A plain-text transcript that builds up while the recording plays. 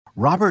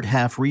Robert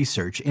Half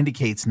research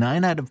indicates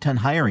 9 out of 10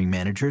 hiring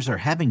managers are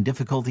having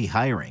difficulty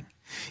hiring.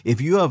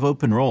 If you have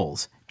open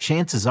roles,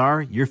 chances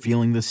are you're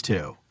feeling this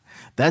too.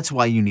 That's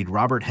why you need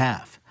Robert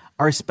Half.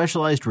 Our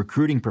specialized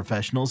recruiting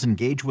professionals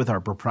engage with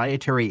our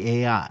proprietary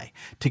AI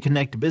to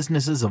connect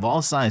businesses of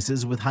all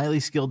sizes with highly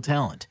skilled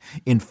talent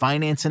in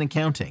finance and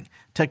accounting,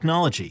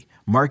 technology,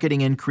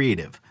 marketing and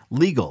creative,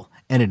 legal,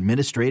 and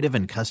administrative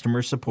and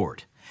customer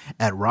support.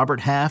 At Robert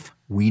Half,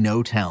 we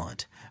know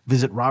talent.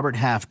 Visit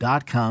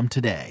roberthalf.com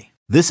today.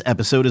 This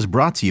episode is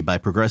brought to you by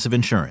Progressive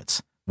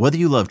Insurance. Whether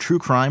you love true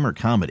crime or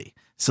comedy,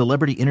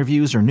 celebrity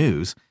interviews or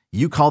news,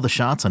 you call the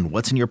shots on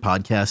what's in your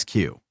podcast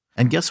queue.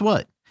 And guess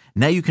what?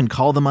 Now you can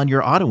call them on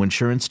your auto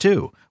insurance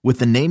too with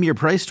the Name Your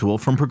Price tool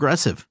from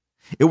Progressive.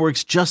 It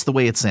works just the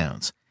way it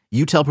sounds.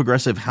 You tell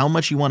Progressive how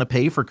much you want to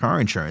pay for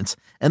car insurance,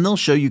 and they'll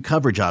show you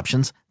coverage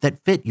options that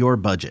fit your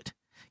budget.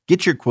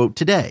 Get your quote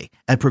today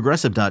at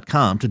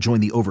Progressive.com to join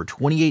the over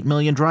 28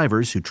 million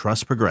drivers who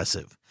trust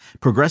Progressive.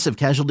 Progressive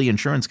Casualty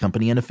Insurance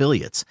Company and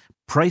Affiliates.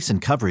 Price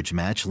and coverage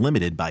match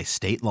limited by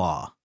state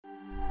law.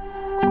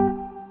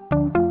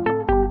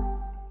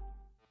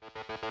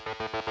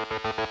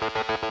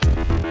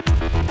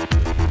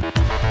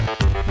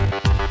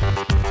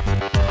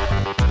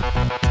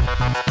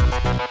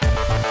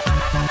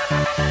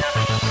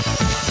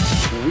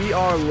 We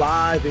are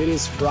live. It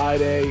is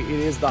Friday. It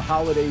is the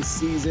holiday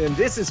season.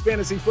 This is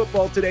Fantasy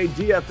Football Today,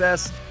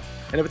 DFS.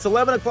 And if it's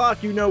 11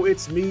 o'clock, you know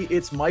it's me.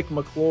 It's Mike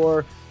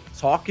McClure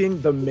talking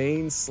the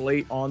main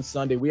slate on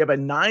Sunday. We have a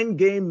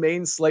 9-game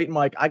main slate,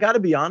 Mike. I got to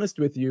be honest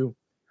with you.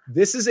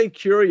 This is a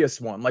curious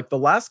one. Like the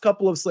last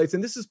couple of slates,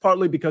 and this is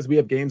partly because we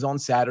have games on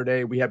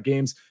Saturday. We have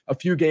a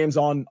few games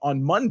on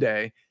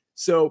Monday.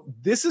 So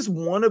this is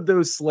one of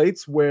those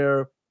slates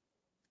where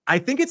I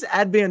think it's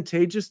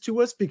advantageous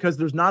to us because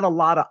there's not a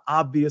lot of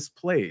obvious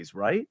plays,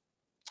 right?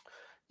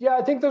 Yeah,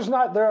 I think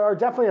there are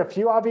definitely a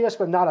few obvious,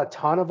 but not a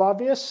ton of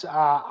obvious.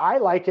 I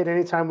like it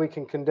anytime we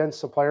can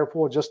condense the player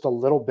pool just a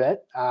little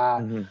bit.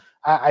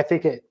 I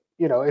think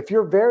if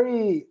you're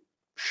very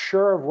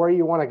sure of where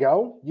you want to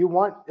go, you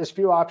want as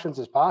few options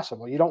as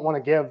possible. You don't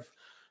want to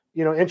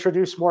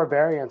introduce more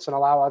variance and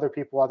allow other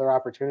people other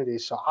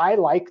opportunities. So I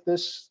like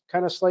this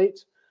kind of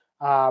slate.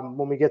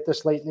 When we get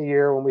this late in the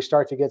year, when we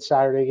start to get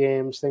Saturday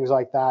games, things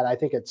like that, I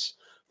think it's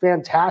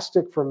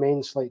fantastic for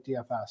main slate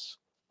DFS.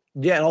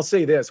 Yeah, and I'll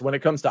say this, when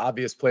it comes to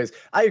obvious plays,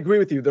 I agree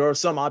with you. There are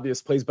some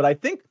obvious plays, but I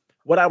think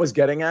what I was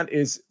getting at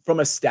is from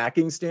a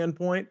stacking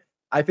standpoint,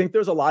 I think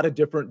there's a lot of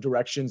different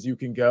directions you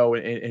can go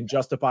and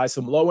justify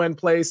some low-end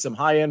plays, some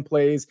high-end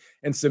plays,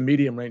 and some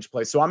medium-range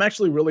plays. So I'm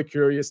actually really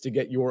curious to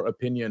get your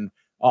opinion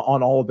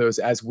on all of those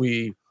as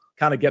we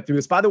kind of get through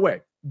this. By the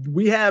way,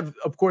 we have,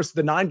 of course,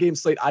 the 9-game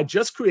slate. I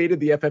just created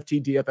the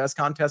FFT DFS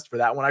contest for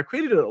that one. I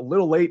created it a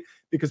little late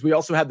because we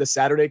also had the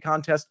Saturday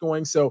contest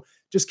going. So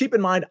just keep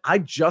in mind, I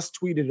just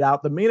tweeted it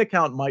out. The main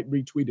account might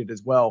retweet it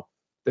as well.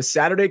 The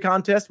Saturday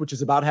contest, which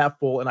is about half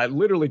full, and I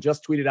literally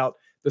just tweeted out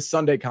the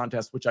Sunday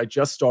contest, which I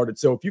just started.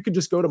 So if you could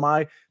just go to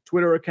my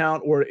Twitter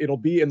account, or it'll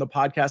be in the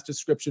podcast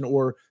description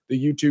or the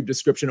YouTube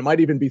description. It might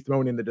even be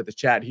thrown into the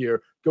chat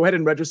here. Go ahead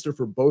and register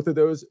for both of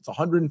those. It's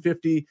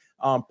 $150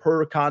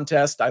 per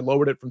contest. I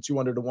lowered it from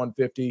 $200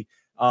 to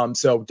 $150.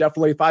 So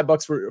definitely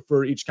 $5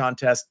 for each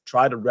contest.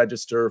 Try to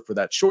register for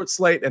that short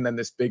slate and then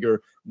this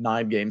bigger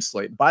 9-game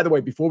slate. By the way,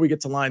 before we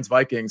get to Lions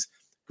Vikings,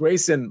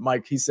 Grayson,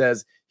 Mike, he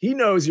says he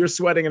knows you're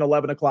sweating an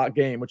 11 o'clock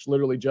game, which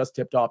literally just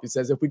tipped off. He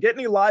says, if we get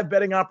any live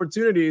betting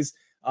opportunities,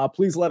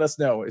 please let us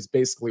know, is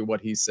basically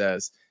what he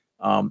says.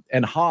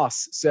 And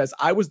Haas says,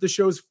 I was the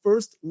show's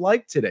first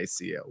like today,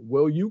 Sia.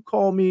 Will you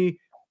call me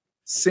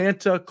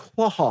Santa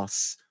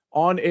Claus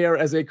on air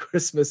as a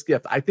Christmas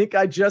gift? I think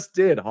I just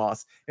did,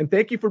 Haas. And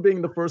thank you for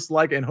being the first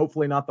like and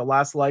hopefully not the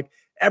last like.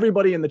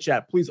 Everybody in the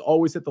chat, please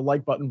always hit the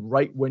like button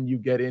right when you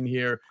get in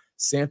here.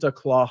 Santa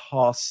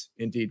Claus,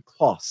 indeed.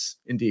 Claus,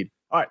 indeed.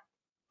 All right,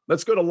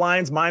 let's go to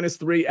Lions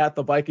 -3 at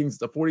the Vikings,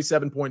 the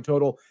 47-point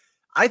total.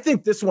 I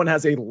think this one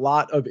has a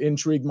lot of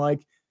intrigue,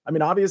 Mike. I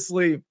mean,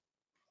 obviously,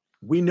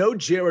 we know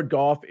Jared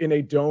Goff in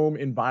a dome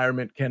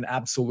environment can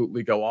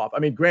absolutely go off. I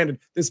mean, granted,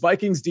 this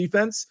Vikings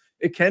defense,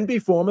 it can be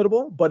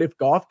formidable, but if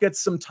Goff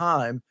gets some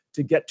time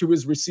to get to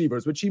his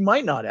receivers, which he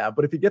might not have,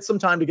 but if he gets some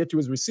time to get to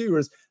his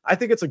receivers, I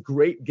think it's a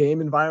great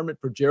game environment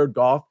for Jared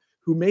Goff,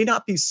 who may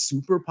not be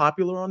super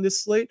popular on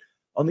this slate.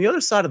 On the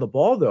other side of the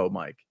ball, though,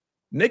 Mike,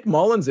 Nick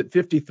Mullins at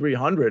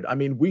 5,300. I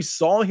mean, we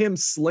saw him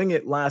sling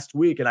it last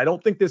week, and I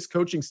don't think this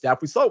coaching staff,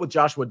 we saw it with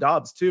Joshua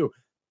Dobbs too,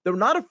 they're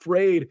not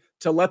afraid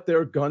to let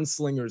their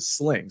gunslingers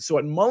sling. So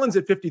at Mullins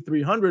at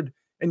 5,300,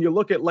 and you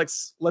look at,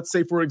 let's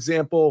say, for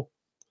example,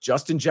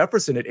 Justin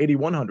Jefferson at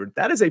 8,100,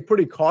 that is a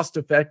pretty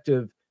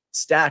cost-effective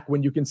stack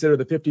when you consider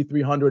the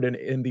 5,300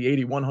 and the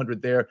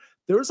 8,100 there.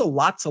 There's a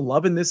lot to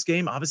love in this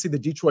game. Obviously, the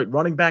Detroit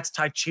running backs,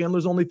 Ty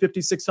Chandler's only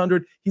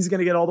 5,600. He's going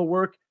to get all the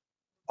work.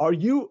 Are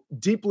you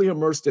deeply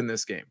immersed in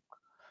this game?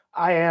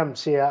 I am,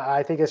 Sia.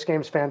 I think this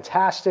game's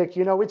fantastic.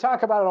 We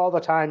talk about it all the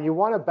time. You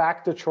want to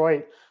back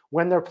Detroit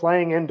when they're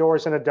playing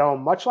indoors in a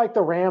dome, much like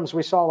the Rams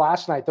we saw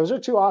last night. Those are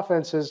two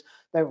offenses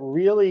that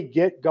really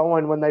get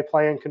going when they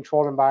play in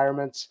controlled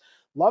environments.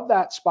 Love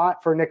that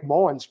spot for Nick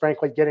Mullins,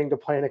 frankly, getting to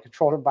play in a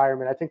controlled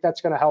environment. I think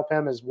that's going to help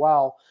him as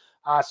well.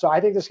 So I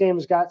think this game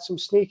has got some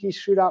sneaky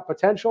shootout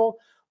potential,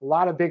 a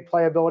lot of big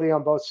playability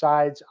on both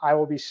sides. I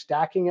will be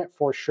stacking it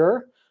for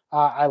sure.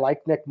 I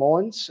like Nick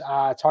Mullins.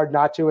 It's hard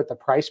not to at the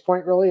price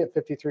point, really, at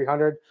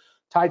 5,300.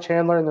 Ty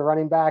Chandler in the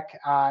running back,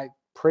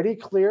 pretty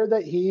clear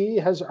that he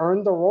has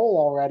earned the role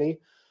already.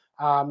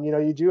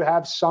 You do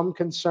have some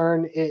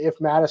concern if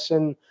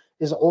Madison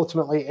is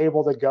ultimately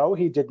able to go.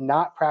 He did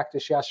not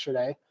practice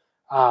yesterday.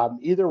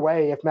 Either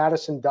way, if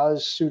Madison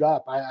does suit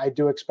up, I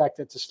do expect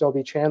it to still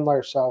be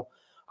Chandler. So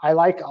I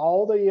like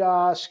all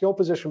the skill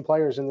position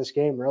players in this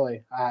game,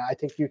 really. I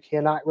think you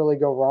cannot really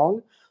go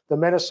wrong. The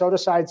Minnesota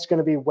side is going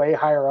to be way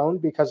higher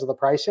owned because of the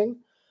pricing.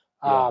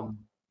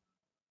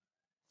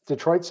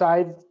 Detroit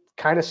side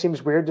kind of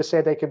seems weird to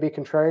say they could be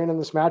contrarian in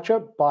this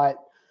matchup, but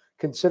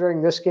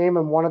considering this game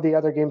and one of the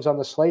other games on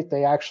the slate,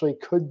 they actually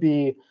could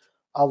be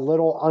a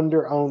little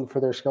under-owned for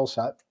their skill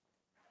set.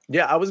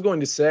 Yeah, I was going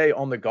to say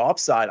on the golf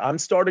side, I'm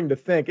starting to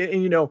think,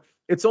 and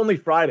it's only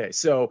Friday.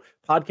 So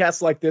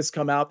podcasts like this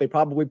come out. They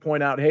probably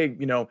point out, hey,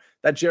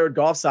 that Jared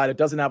Goff side, it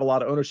doesn't have a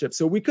lot of ownership.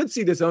 So we could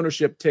see this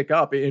ownership tick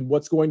up in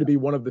what's going to be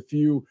one of the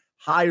few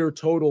higher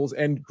totals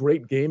and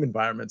great game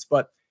environments.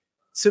 But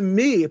to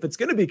me, if it's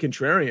going to be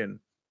contrarian,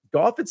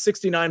 Goff at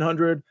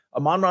 6,900,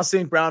 Amon-Ra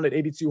St. Brown at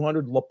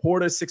 8,200,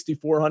 Laporta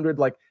 6,400.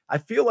 Like, I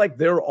feel like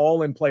they're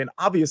all in play. And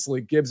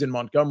obviously Gibbs and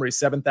Montgomery,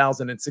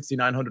 7,000 and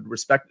 6,900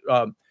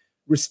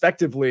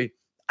 respectively.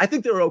 I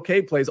think they're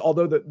okay plays,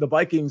 although the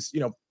Vikings,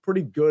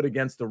 pretty good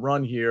against the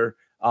run here,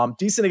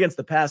 decent against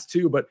the pass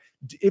too. But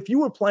if you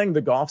were playing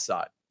the Goff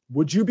side,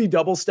 would you be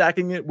double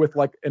stacking it with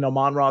like an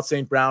Amon-Ra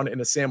St. Brown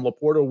and a Sam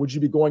Laporta, or would you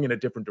be going in a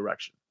different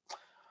direction?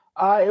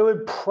 It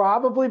would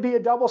probably be a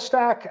double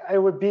stack. It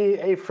would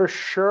be for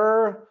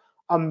sure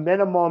a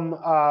minimum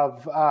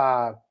of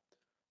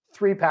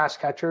 3 pass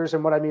catchers.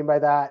 And what I mean by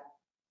that,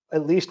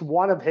 at least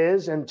one of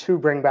his and 2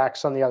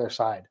 bringbacks on the other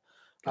side.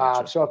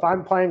 Gotcha. So if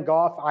I'm playing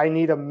Goff, I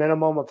need a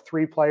minimum of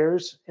 3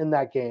 players in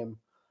that game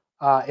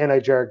in a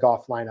Jared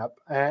Goff lineup.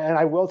 And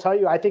I will tell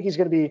you, I think he's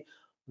going to be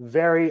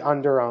very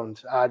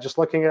under-owned. Just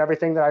looking at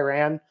everything that I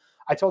ran,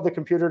 I told the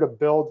computer to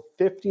build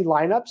 50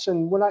 lineups.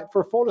 And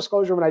for full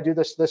disclosure, when I do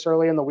this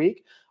early in the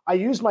week, I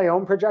use my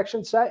own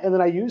projection set, and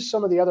then I use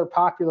some of the other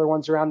popular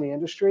ones around the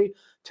industry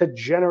to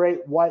generate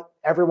what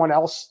everyone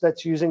else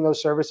that's using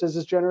those services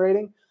is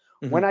generating.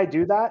 Mm-hmm. When I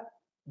do that,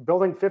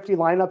 building 50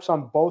 lineups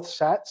on both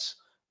sets,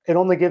 it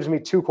only gives me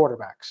 2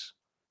 quarterbacks.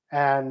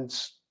 And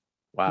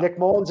wow. Nick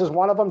Mullins is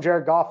one of them.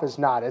 Jared Goff is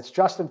not. It's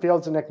Justin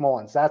Fields and Nick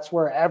Mullins. That's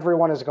where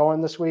everyone is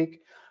going this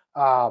week.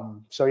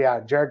 So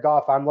yeah, Jared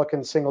Goff, I'm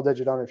looking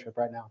single-digit ownership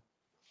right now.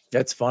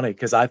 That's funny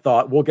because I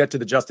thought we'll get to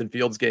the Justin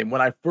Fields game. When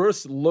I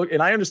first looked,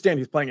 and I understand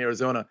he's playing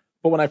Arizona,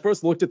 but when I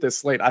first looked at this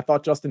slate, I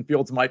thought Justin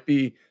Fields might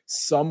be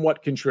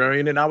somewhat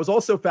contrarian. And I was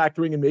also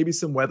factoring in maybe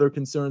some weather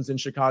concerns in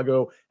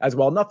Chicago as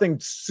well. Nothing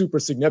super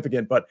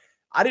significant, but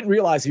I didn't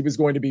realize he was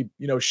going to be,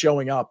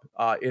 showing up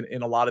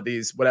in a lot of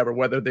these,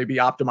 whether they be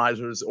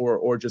optimizers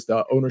or just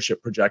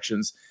ownership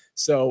projections.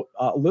 So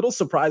a little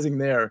surprising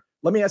there.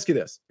 Let me ask you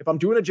this. If I'm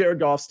doing a Jared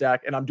Goff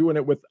stack and I'm doing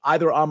it with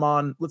either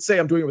let's say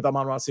I'm doing it with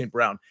Amon-Ra St.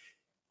 Brown,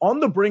 on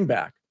the bring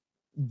back,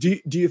 do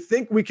you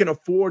think we can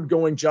afford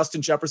going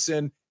Justin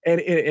Jefferson?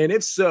 And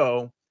if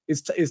so,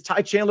 is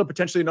Ty Chandler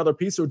potentially another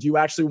piece, or do you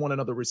actually want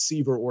another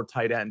receiver or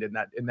tight end in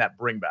that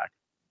bring back?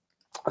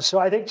 So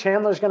I think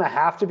Chandler's going to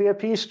have to be a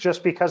piece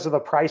just because of the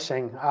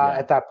pricing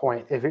at that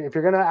point. If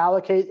you're going to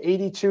allocate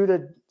 82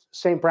 to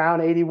St.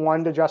 Brown,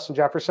 81 to Justin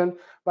Jefferson,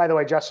 by the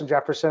way, Justin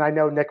Jefferson, I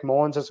know Nick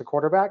Mullins as a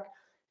quarterback.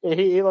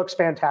 He looks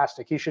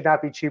fantastic. He should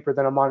not be cheaper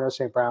than Amon-Ra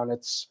St. Brown.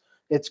 It's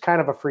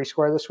kind of a free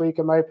square this week,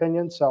 in my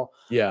opinion. So,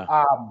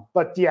 yeah.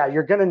 But yeah,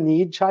 you're going to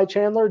need Ty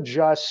Chandler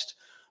just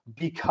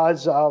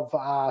because of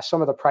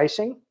some of the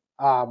pricing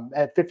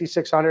at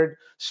 5,600,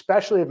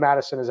 especially if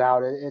Madison is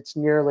out. It's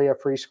nearly a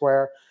free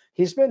square.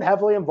 He's been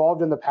heavily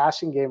involved in the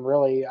passing game,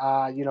 really.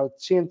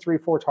 Seeing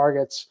 3-4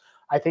 targets,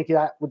 I think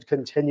that would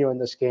continue in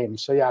this game.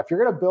 So yeah, if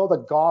you're going to build a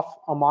Goff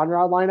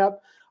Amon-Ra lineup,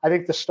 I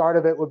think the start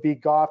of it would be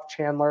Goff,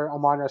 Chandler,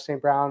 Amon-Ra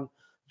St. Brown,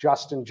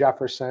 Justin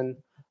Jefferson.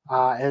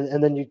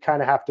 And then you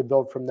kind of have to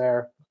build from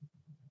there.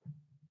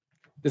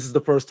 This is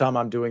the first time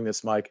I'm doing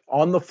this, Mike,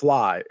 on the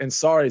fly. And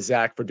sorry,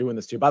 Zach, for doing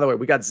this to you. By the way,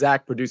 we got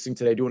Zach producing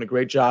today, doing a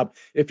great job.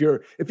 If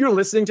you're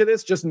listening to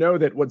this, just know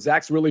that what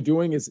Zach's really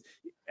doing is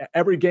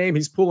every game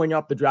he's pulling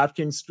up the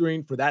DraftKings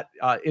screen for that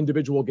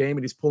individual game,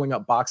 and he's pulling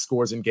up box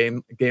scores and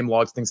game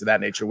logs, things of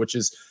that nature, which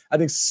is, I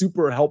think,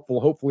 super helpful,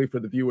 hopefully, for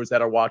the viewers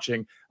that are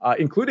watching,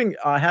 including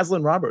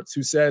Haslin Roberts,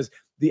 who says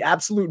the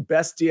absolute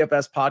best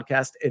DFS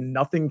podcast and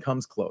nothing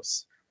comes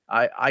close.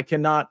 I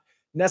cannot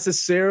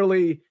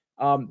necessarily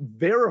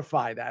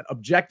verify that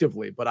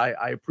objectively, but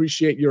I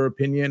appreciate your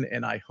opinion,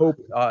 and I hope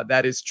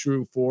that is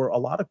true for a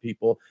lot of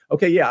people.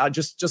 Okay, yeah,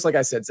 just like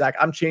I said, Zach,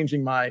 I'm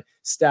changing my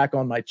stack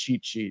on my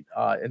cheat sheet,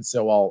 and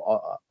so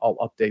I'll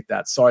update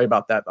that. Sorry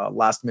about that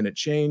last minute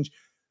change.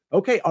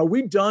 Okay, are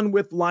we done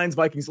with Lions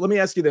Vikings? Let me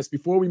ask you this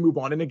before we move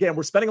on. And again,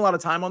 we're spending a lot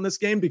of time on this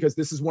game because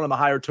this is one of the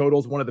higher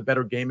totals, one of the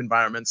better game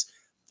environments.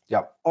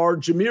 Yep. Are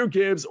Jahmyr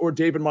Gibbs or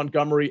David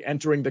Montgomery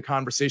entering the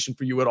conversation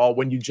for you at all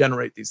when you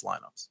generate these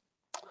lineups?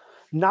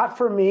 Not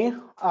for me.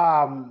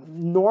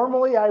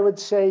 Normally, I would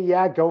say,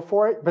 yeah, go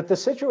for it. But the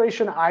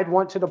situation I'd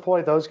want to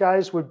deploy those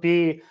guys would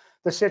be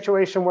the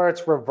situation where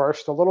it's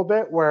reversed a little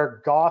bit,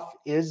 where Goff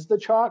is the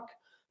chalk,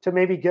 to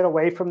maybe get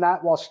away from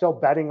that while still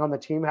betting on the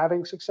team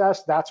having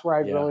success. That's where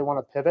I'd really want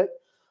to pivot.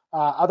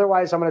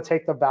 Otherwise, I'm going to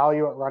take the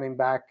value at running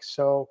back.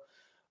 So,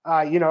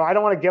 I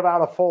don't want to give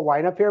out a full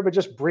lineup here, but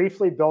just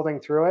briefly building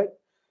through it.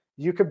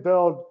 You could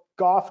build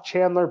Goff,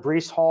 Chandler,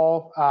 Breece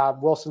Hall.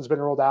 Wilson's been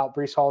ruled out.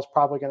 Breece Hall is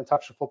probably going to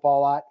touch the football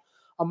a lot.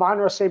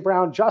 Amon-Ra St.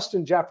 Brown,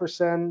 Justin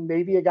Jefferson,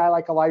 maybe a guy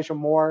like Elijah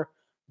Moore,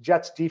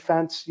 Jets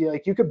defense.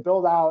 You could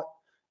build out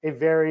a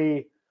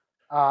very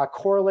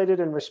correlated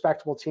and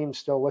respectable team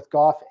still with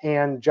Goff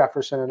and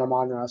Jefferson and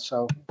Amon-Ra.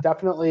 So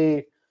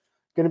definitely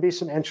going to be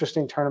some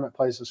interesting tournament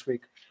plays this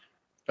week.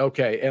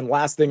 Okay, and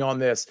last thing on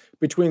this,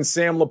 between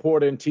Sam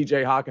Laporta and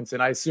TJ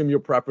Hawkinson, I assume your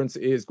preference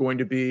is going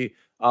to be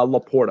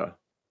Laporta.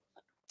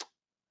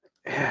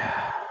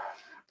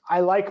 I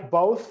like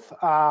both.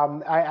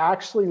 I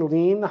actually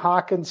lean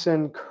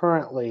Hawkinson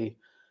currently.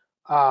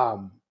 I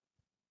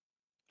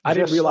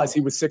didn't realize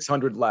he was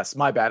 600 less.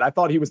 My bad. I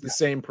thought he was the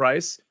same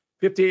price.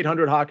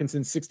 5,800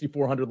 Hawkinson,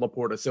 6,400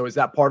 Laporta. So is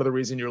that part of the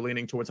reason you're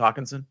leaning towards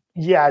Hawkinson?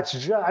 Yeah,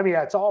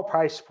 it's all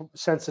price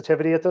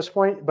sensitivity at this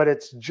point, but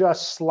it's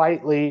just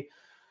slightly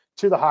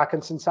to the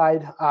Hawkinson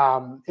side.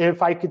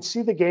 If I could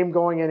see the game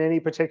going in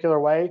any particular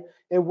way,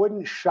 it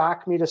wouldn't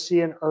shock me to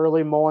see an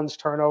early Mullins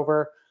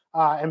turnover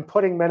and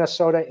putting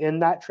Minnesota in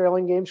that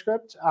trailing game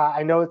script.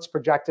 I know it's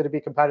projected to be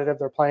competitive.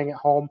 They're playing at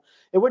home.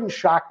 It wouldn't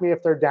shock me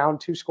if they're down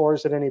 2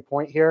 scores at any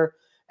point here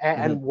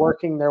and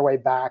working their way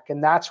back.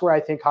 And that's where I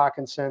think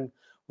Hawkinson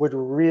would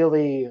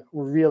really,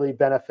 really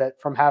benefit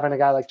from having a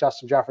guy like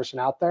Justin Jefferson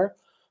out there.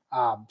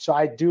 So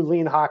I do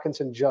lean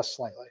Hawkinson just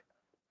slightly.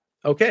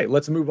 Okay,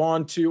 let's move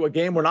on to a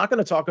game we're not going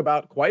to talk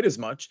about quite as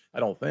much,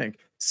 I don't think.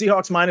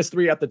 Seahawks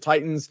 -3 at the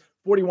Titans,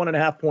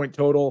 41.5 point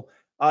total.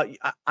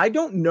 I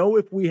don't know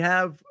if we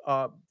have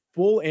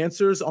full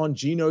answers on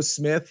Geno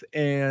Smith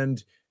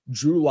and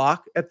Drew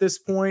Lock at this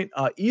point.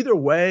 Either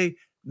way,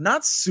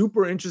 not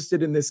super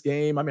interested in this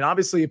game. I mean,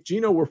 obviously, if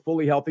Geno were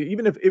fully healthy,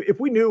 even if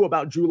we knew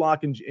about Drew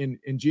Lock and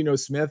Geno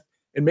Smith,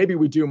 and maybe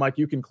we do, Mike,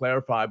 you can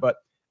clarify. But,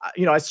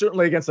 I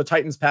certainly against the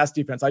Titans pass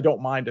defense, I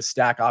don't mind a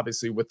stack,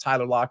 obviously, with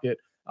Tyler Lockett,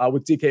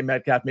 with DK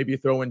Metcalf, maybe you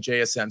throw in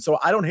JSN. So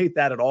I don't hate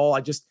that at all.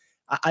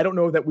 I don't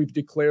know that we've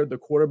declared the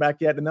quarterback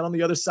yet. And then on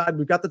the other side,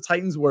 we've got the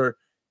Titans where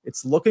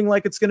it's looking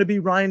like it's going to be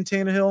Ryan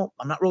Tannehill.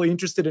 I'm not really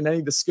interested in any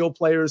of the skill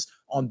players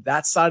on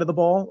that side of the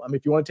ball. I mean,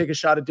 if you want to take a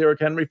shot at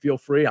Derrick Henry, feel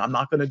free. I'm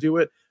not going to do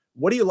it.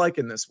 What do you like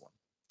in this one?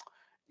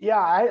 Yeah,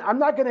 I'm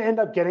not going to end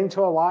up getting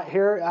to a lot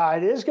here.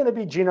 It is going to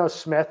be Geno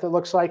Smith. It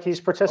looks like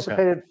he's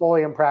participated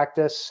fully in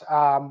practice.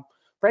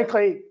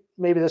 Frankly,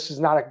 maybe this is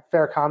not a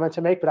fair comment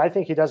to make, but I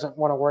think he doesn't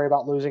want to worry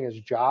about losing his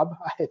job.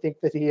 I think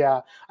that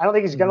I don't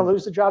think he's going to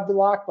lose the job to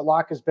Locke, but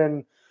Locke has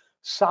been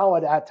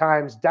solid at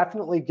times,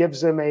 definitely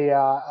gives him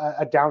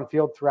a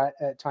downfield threat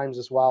at times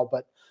as well.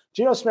 But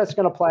Geno Smith's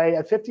going to play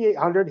at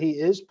 5,800. He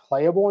is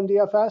playable in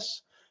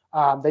DFS.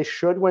 They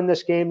should win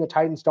this game. The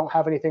Titans don't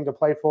have anything to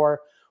play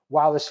for.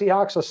 While the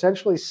Seahawks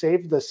essentially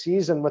saved the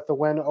season with the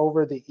win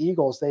over the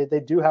Eagles, they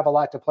do have a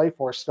lot to play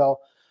for still.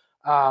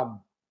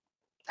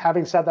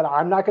 Having said that,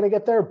 I'm not going to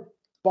get there,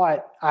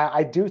 but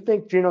I do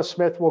think Geno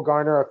Smith will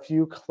garner a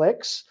few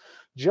clicks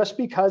just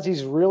because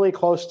he's really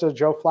close to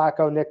Joe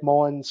Flacco, Nick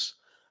Mullins,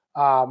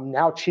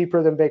 now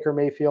cheaper than Baker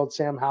Mayfield,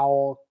 Sam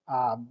Howell.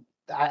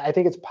 I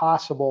think it's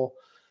possible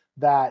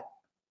that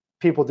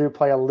people do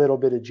play a little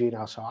bit of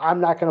Geno. So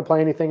I'm not going to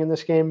play anything in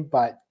this game,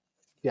 but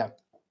yeah.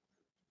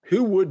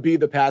 Who would be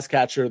the pass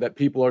catcher that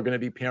people are going to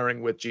be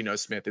pairing with Geno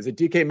Smith? Is it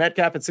DK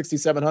Metcalf at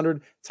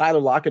 6,700, Tyler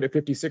Lockett at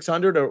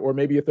 5,600, or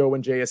maybe you throw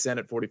in JSN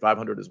at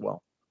 4,500 as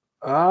well?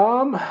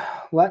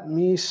 Let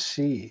me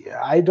see.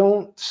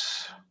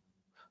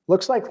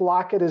 Looks like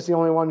Lockett is the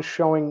only one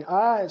showing.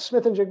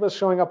 Smith and Jigba is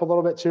showing up a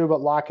little bit too, but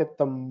Lockett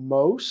the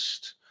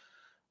most,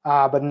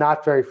 but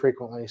not very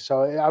frequently.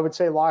 So I would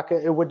say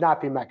Lockett. It would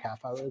not be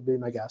Metcalf. That would be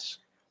my guess.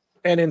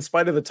 And in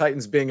spite of the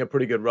Titans being a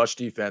pretty good rush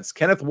defense,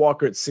 Kenneth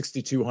Walker at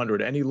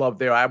 6,200. Any love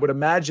there? I would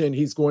imagine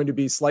he's going to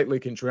be slightly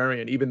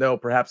contrarian, even though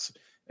perhaps,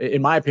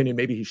 in my opinion,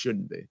 maybe he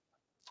shouldn't be.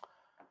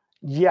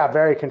 Yeah,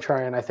 very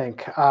contrarian, I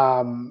think.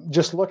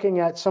 Just looking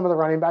at some of the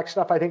running back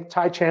stuff, I think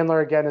Ty Chandler,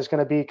 again, is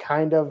going to be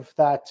kind of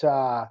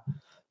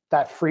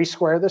that free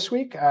square this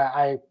week.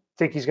 I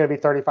think he's going to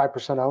be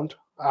 35% owned.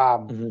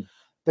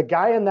 The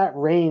guy in that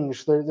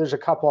range, there's a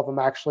couple of them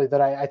actually that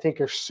I think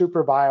are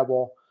super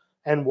viable.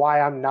 And why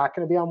I'm not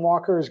going to be on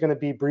Walker is going to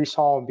be Breece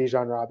Hall and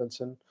Bijan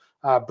Robinson.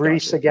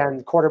 Breece,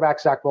 again, quarterback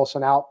Zach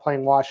Wilson out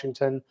playing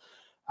Washington.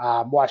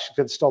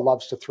 Washington still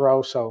loves to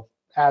throw, so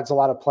adds a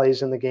lot of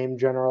plays in the game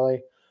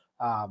generally.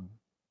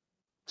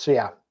 So,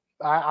 yeah,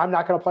 I'm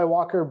not going to play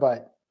Walker,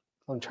 but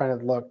I'm trying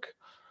to look.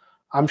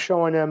 I'm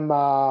showing him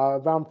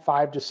around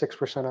 5 to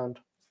 6% owned.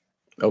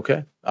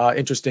 Okay.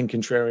 Interesting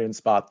contrarian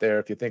spot there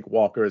if you think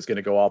Walker is going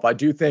to go off. I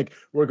do think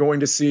we're going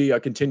to see a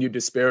continued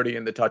disparity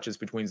in the touches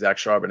between Zach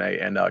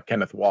Charbonnet and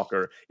Kenneth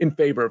Walker in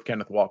favor of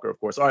Kenneth Walker, of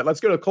course. All right, let's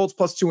go to Colts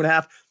plus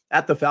 2.5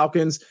 at the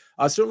Falcons.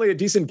 Certainly a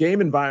decent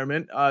game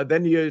environment.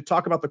 Then you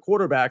talk about the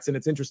quarterbacks, and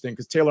it's interesting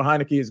because Taylor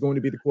Heineke is going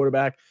to be the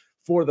quarterback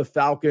for the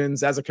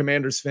Falcons. As a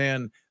Commanders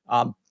fan,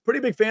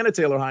 pretty big fan of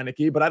Taylor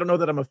Heineke, but I don't know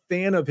that I'm a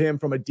fan of him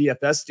from a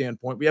DFS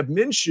standpoint. We have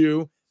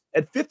Minshew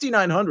at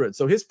 5,900.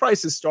 So his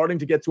price is starting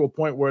to get to a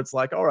point where it's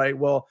like, all right,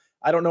 well,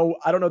 I don't know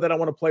that I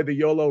want to play the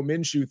YOLO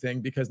Minshew thing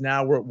because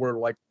now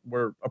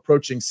we're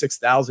approaching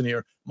 6,000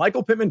 here.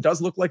 Michael Pittman does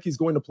look like he's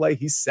going to play.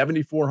 He's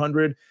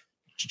 7,400.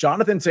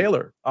 Jonathan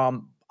Taylor,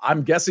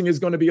 I'm guessing is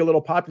going to be a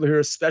little popular here,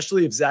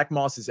 especially if Zach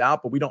Moss is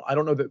out, but I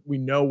don't know that we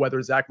know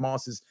whether Zach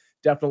Moss is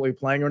definitely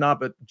playing or not,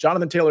 but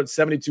Jonathan Taylor at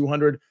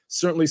 7,200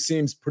 certainly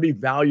seems pretty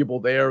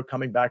valuable there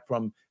coming back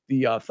from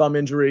the thumb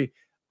injury.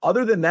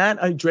 Other than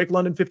that, Drake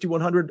London,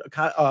 5,100,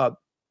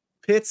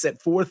 Pitts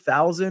at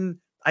 4,000,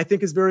 I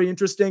think is very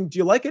interesting. Do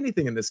you like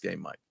anything in this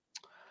game, Mike?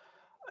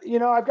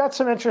 I've got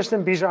some interest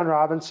in Bijan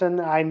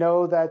Robinson. I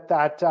know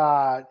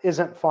that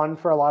isn't fun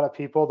for a lot of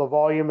people. The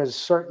volume is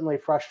certainly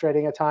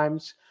frustrating at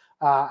times.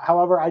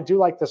 However, I do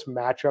like this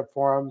matchup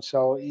for him.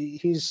 So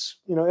he's,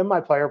 in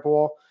my player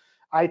pool.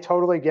 I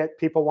totally get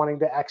people wanting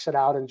to exit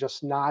out and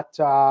just not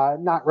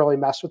really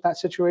mess with that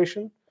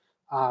situation.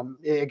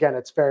 Again,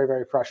 it's very,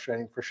 very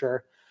frustrating for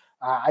sure.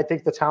 I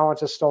think the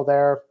talent is still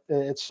there.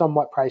 It's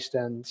somewhat priced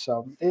in.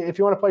 So if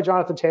you want to play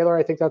Jonathan Taylor,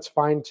 I think that's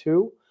fine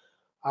too.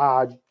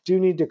 Do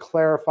need to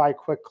clarify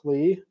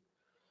quickly.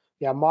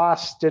 Yeah,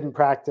 Moss didn't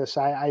practice.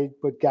 I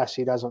would guess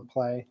he doesn't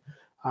play.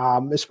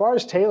 As far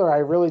as Taylor, I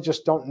really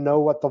just don't know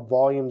what the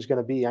volume is going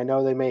to be. I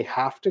know they may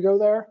have to go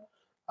there.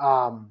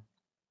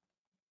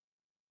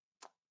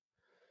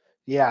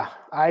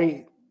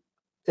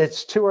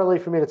 It's too early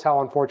for me to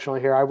tell,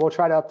 unfortunately, here. I will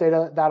try to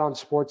update that on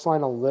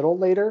Sportsline a little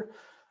later.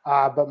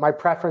 But my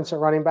preference at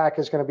running back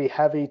is going to be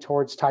heavy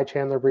towards Ty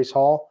Chandler, Breece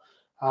Hall.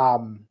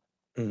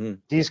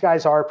 These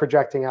guys are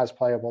projecting as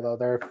playable, though.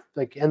 They're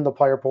like in the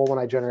player pool when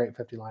I generate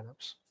 50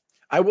 lineups.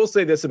 I will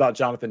say this about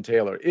Jonathan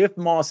Taylor. If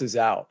Moss is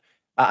out,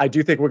 I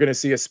do think we're going to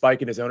see a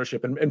spike in his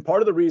ownership. And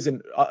part of the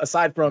reason,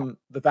 aside from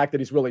the fact that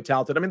he's really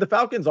talented, I mean, the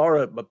Falcons are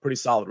a pretty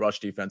solid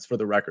rush defense for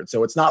the record.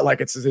 So it's not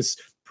like it's this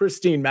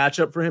pristine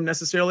matchup for him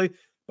necessarily.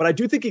 But I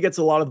do think he gets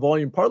a lot of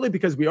volume, partly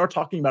because we are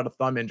talking about a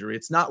thumb injury.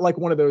 It's not like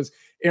one of those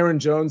Aaron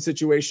Jones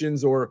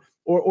situations or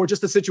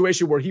just a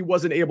situation where he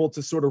wasn't able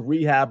to sort of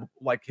rehab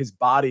like his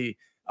body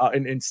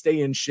and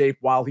stay in shape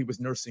while he was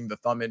nursing the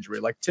thumb injury.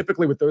 Like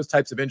typically with those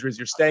types of injuries,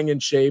 you're staying in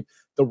shape.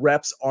 The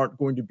reps aren't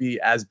going to be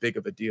as big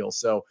of a deal.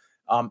 So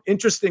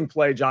interesting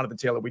play, Jonathan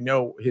Taylor. We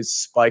know his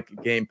spike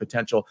game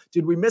potential.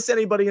 Did we miss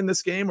anybody in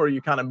this game, or are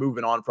you kind of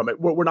moving on from it?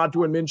 We're not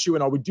doing Minshew,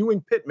 and are we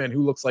doing Pittman,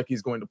 who looks like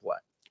he's going to play?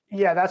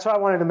 Yeah, that's what I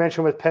wanted to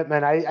mention with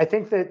Pittman. I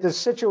think that the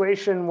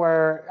situation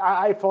where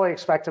I fully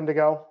expect him to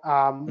go,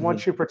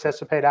 once you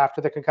participate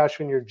after the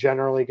concussion, you're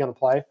generally going to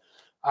play.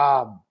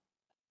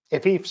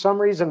 If he, for some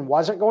reason,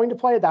 wasn't going to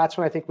play, that's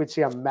when I think we'd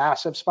see a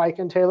massive spike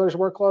in Taylor's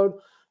workload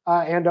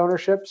and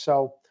ownership.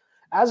 So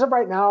as of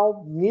right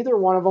now, neither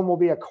one of them will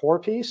be a core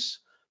piece.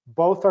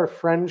 Both are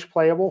fringe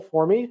playable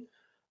for me.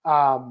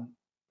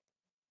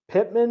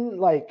 Pittman,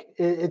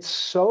 it's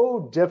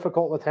so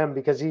difficult with him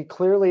because he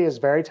clearly is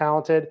very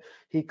talented.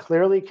 He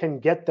clearly can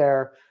get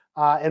there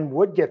and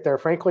would get there,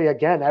 frankly,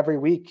 again, every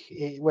week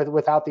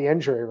without the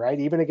injury, right?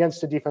 Even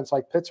against a defense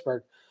like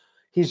Pittsburgh.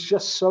 He's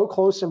just so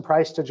close in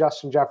price to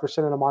Justin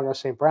Jefferson and Amon-Ra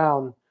St.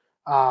 Brown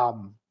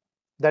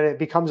that it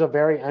becomes a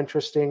very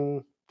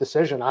interesting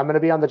decision. I'm going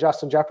to be on the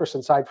Justin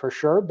Jefferson side for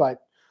sure,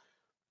 but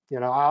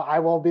I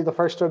will be the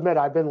first to admit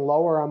I've been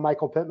lower on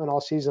Michael Pittman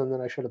all season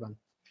than I should have been.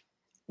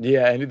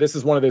 Yeah, and this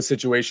is one of those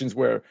situations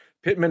where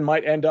Pittman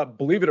might end up,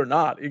 believe it or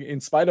not, in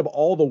spite of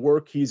all the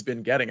work he's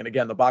been getting. And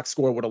again, the box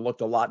score would have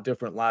looked a lot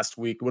different last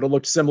week. It would have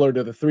looked similar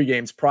to the 3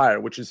 games prior,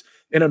 which is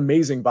an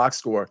amazing box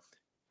score.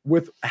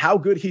 With how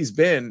good he's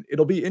been,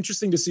 it'll be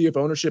interesting to see if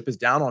ownership is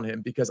down on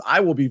him, because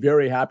I will be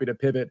very happy to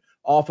pivot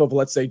off of,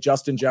 let's say,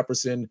 Justin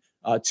Jefferson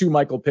to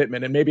Michael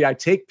Pittman. And maybe I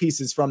take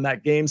pieces from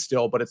that game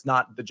still, but it's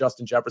not the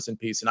Justin Jefferson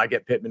piece. And I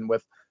get Pittman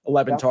with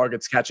 11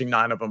 targets, catching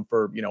 9 of them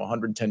for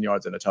 110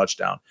 yards and a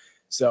touchdown.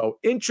 So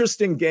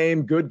interesting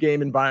game, good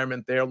game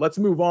environment there. Let's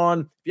move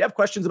on. If you have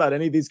questions about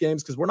any of these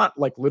games, because we're not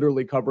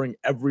literally covering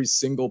every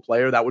single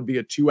player, that would be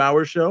a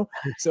 2-hour show.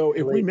 So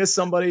if we miss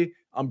somebody,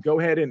 go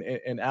ahead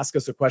and ask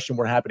us a question.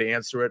 We're happy to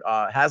answer it.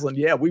 Haslam,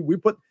 yeah, we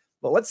put,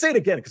 well, let's say it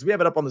again because we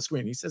have it up on the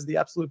screen. He says the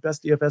absolute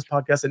best DFS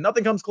podcast and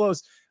nothing comes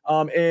close.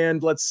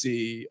 And let's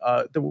see,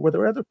 were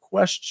there other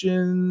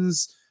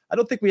questions? I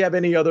don't think we have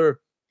any other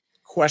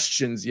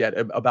questions yet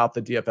about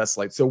the DFS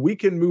slate. So we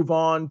can move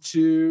on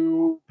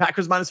to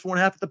Packers minus 4.5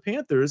 at the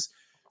Panthers.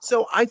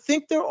 So I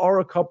think there are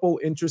a couple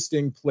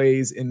interesting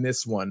plays in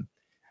this one.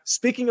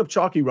 Speaking of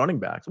chalky running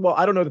backs, well,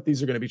 I don't know that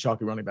these are going to be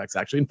chalky running backs,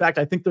 actually. In fact,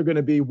 I think they're going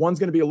to be, one's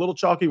going to be a little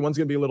chalky, one's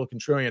going to be a little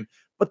contrarian.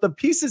 But the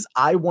pieces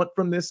I want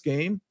from this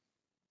game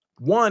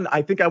One,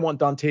 I think I want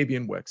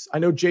Dontavian Wicks. I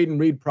know Jaden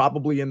Reed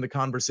probably in the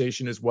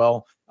conversation as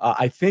well.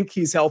 I think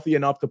he's healthy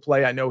enough to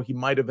play. I know he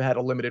might have had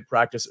a limited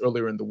practice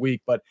earlier in the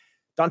week, but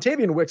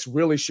Dontavian Wicks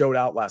really showed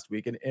out last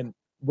week, and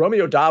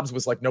Romeo Dobbs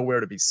was like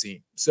nowhere to be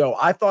seen. So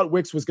I thought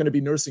Wicks was going to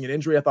be nursing an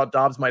injury. I thought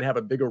Dobbs might have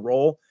a bigger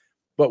role,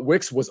 but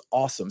Wicks was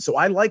awesome. So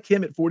I like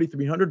him at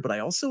 4,300, but I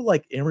also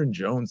like Aaron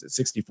Jones at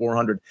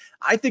 6,400.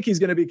 I think he's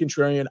going to be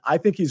contrarian. I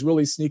think he's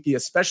really sneaky,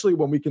 especially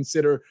when we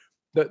consider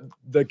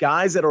the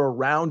guys that are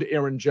around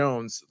Aaron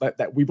Jones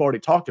that we've already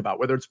talked about,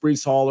 whether it's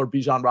Breece Hall or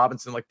Bijan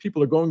Robinson, like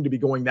people are going to be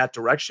going that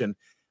direction.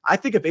 I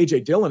think if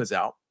AJ Dillon is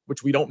out,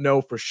 which we don't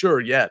know for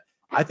sure yet,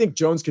 I think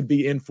Jones could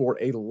be in for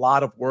a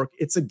lot of work.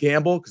 It's a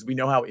gamble because we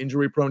know how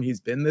injury prone he's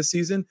been this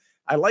season.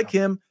 I like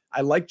him.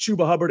 I like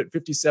Chuba Hubbard at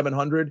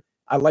 5,700.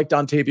 I like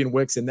Dontavian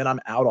Wicks, and then I'm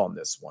out on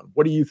this one.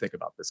 What do you think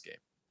about this game?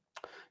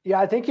 Yeah,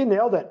 I think you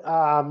nailed it.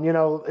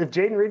 If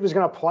Jaden Reed was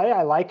going to play,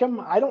 I like him.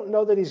 I don't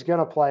know that he's going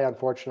to play,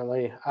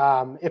 unfortunately.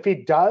 If he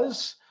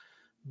does,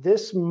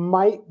 this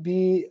might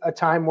be a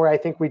time where I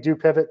think we do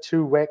pivot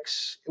to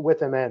Wicks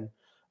with him in.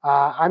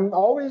 I'm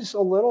always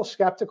a little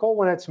skeptical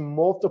when it's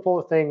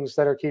multiple things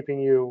that are keeping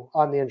you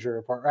on the injury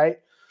report, right?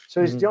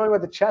 So he's dealing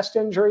with the chest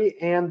injury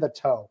and the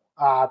toe.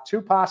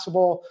 Two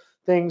possible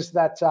things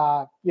that,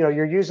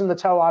 you're using the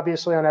toe,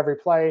 obviously, on every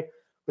play.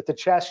 With the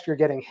chest, you're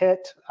getting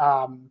hit.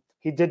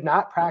 He did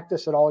not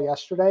practice at all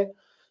yesterday.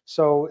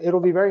 So it'll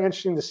be very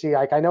interesting to see.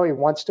 Like, I know he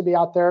wants to be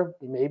out there.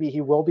 Maybe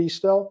he will be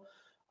still.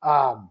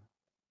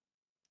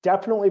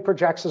 Definitely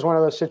projects as one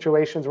of those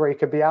situations where he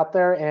could be out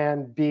there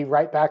and be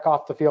right back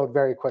off the field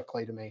very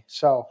quickly to me.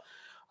 So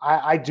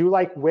I do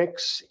like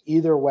Wicks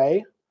either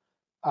way.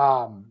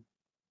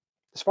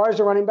 As far as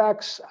the running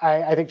backs,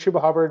 I think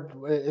Chuba Hubbard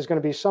is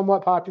going to be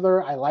somewhat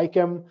popular. I like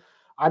him.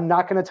 I'm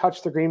not going to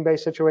touch the Green Bay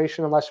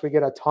situation unless we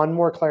get a ton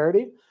more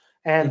clarity.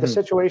 And the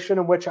situation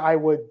in which I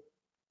would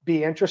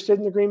be interested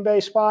in the Green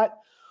Bay spot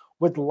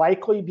would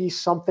likely be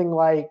something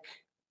like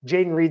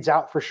Jaden Reed's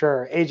out for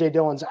sure. AJ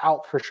Dillon's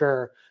out for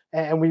sure.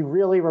 And we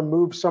really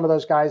remove some of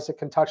those guys that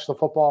can touch the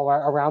football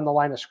around the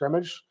line of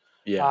scrimmage.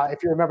 Yeah.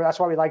 If you remember,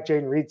 that's why we like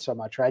Jaden Reed so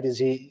much, right? Is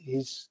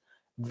he's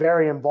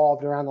very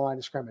involved around the line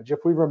of scrimmage. If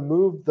we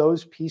remove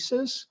those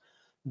pieces,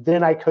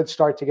 then I could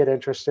start to get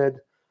interested.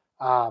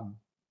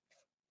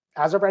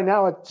 As of right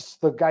now, it's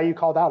the guy you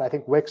called out. I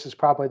think Wicks is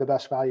probably the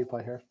best value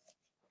play here.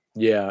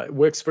 Yeah,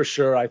 Wicks for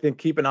sure. I think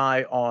keep an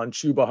eye on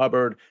Chuba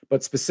Hubbard,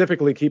 but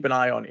specifically keep an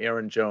eye on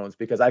Aaron Jones,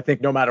 because I think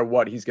no matter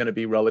what, he's going to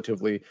be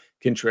relatively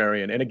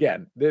contrarian. And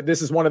again,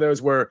 this is one of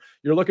those where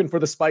you're looking for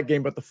the spike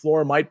game, but the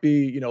floor might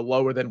be,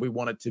 lower than we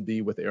want it to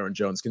be with Aaron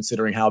Jones,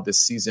 considering how this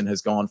season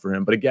has gone for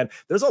him. But again,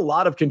 there's a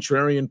lot of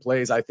contrarian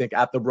plays, I think,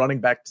 at the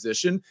running back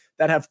position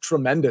that have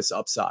tremendous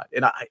upside.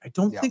 And I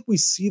don't think we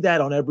see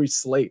that on every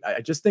slate.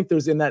 I just think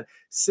there's in that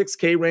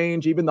 6K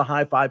range, even the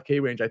high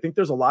 5K range. I think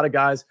there's a lot of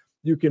guys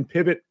you can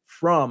pivot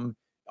from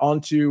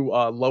onto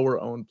lower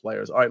owned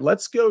players. All right,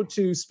 let's go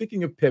to,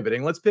 speaking of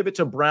pivoting, let's pivot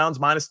to Browns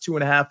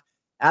 -2.5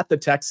 at the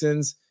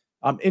Texans.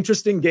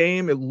 Interesting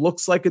game. It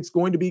looks like it's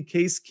going to be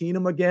Case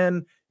Keenum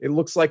again. It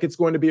looks like it's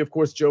going to be, of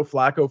course, Joe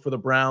Flacco for the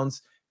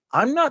Browns.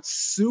 I'm not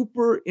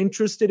super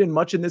interested in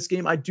much in this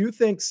game. I do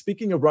think,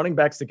 speaking of running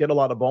backs that get a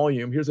lot of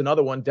volume, here's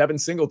another one, Devin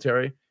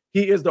Singletary.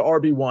 He is the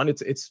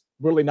RB1. It's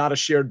really not a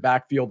shared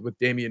backfield with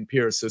Dameon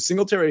Pierce. So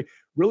Singletary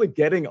really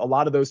getting a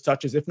lot of those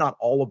touches, if not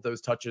all of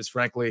those touches,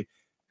 frankly.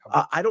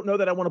 I don't know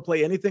that I want to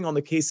play anything on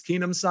the Case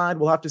Keenum side.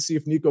 We'll have to see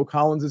if Nico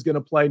Collins is going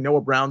to play.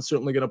 Noah Brown's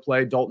certainly going to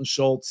play. Dalton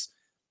Schultz.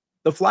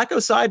 The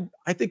Flacco side,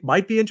 I think,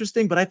 might be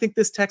interesting, but I think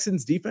this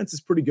Texans defense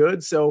is pretty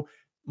good. So,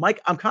 Mike,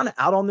 I'm kind of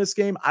out on this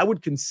game. I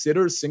would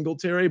consider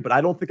Singletary, but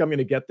I don't think I'm going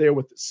to get there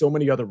with so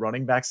many other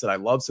running backs that I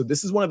love. So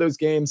this is one of those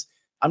games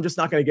I'm just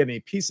not going to get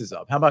any pieces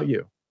of. How about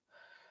you?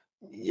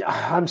 Yeah,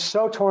 I'm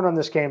so torn on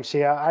this game,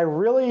 Sia. I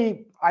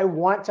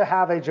want to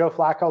have a Joe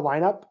Flacco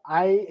lineup.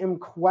 I am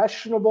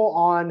questionable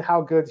on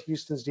how good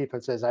Houston's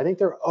defense is. I think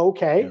they're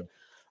okay.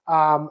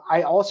 Yeah.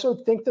 I also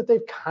think that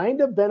they've kind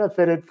of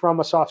benefited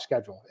from a soft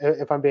schedule,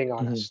 if I'm being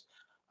honest.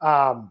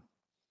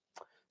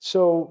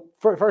 So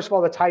first of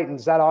all, the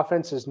Titans, that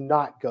offense is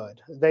not good.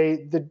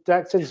 The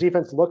Texans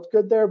defense looked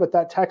good there, but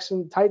that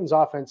Titans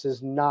offense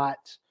is not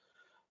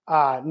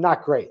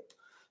great.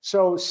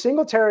 So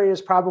Singletary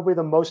is probably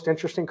the most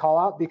interesting call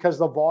out because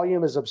the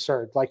volume is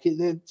absurd. Like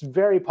it's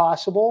very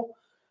possible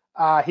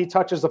he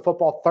touches the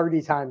football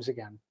 30 times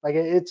again. Like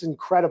it's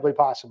incredibly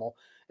possible,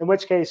 in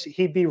which case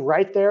he'd be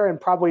right there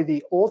and probably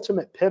the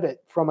ultimate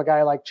pivot from a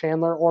guy like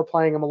Chandler or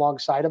playing him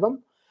alongside of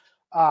him.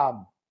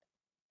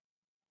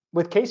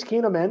 With Case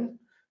Keenum in,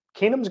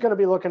 Keenum's going to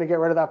be looking to get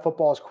rid of that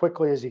football as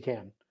quickly as he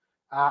can.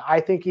 I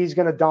think he's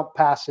going to dump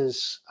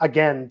passes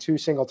again to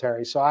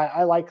Singletary. So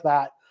I like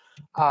that.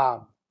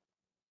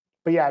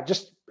 But yeah,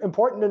 just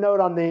important to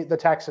note on the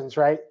Texans,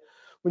 right?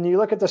 When you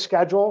look at the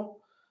schedule,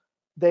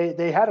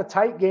 they had a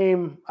tight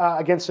game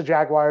against the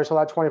Jaguars,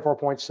 allowed 24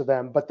 points to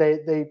them, but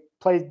they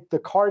played the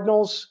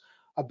Cardinals,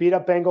 a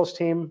beat-up Bengals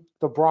team,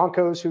 the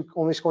Broncos, who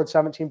only scored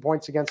 17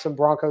 points against them.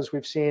 Broncos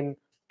we've seen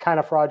kind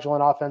of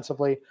fraudulent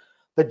offensively.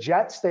 The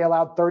Jets, they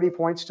allowed 30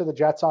 points to the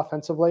Jets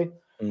offensively.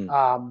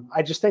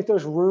 I just think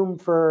there's room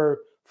for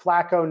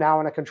Flacco now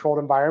in a controlled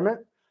environment.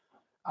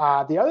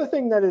 The other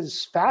thing that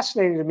is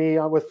fascinating to me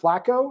with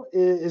Flacco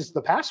is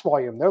the pass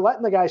volume. They're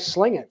letting the guy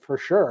sling it for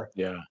sure.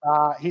 Yeah.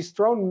 He's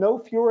thrown no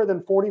fewer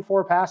than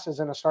 44 passes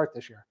in a start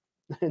this year.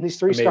 In these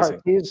 3 Amazing.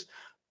 starts, he's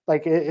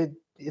like,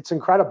 it's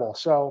incredible.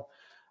 So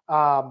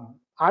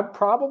I'm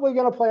probably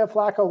going to play a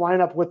Flacco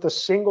lineup with the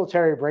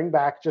Singletary bring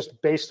back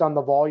just based on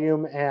the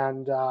volume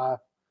and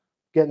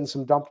getting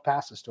some dumped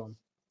passes to him.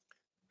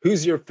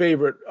 Who's your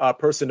favorite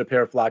person to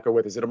pair Flacco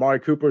with? Is it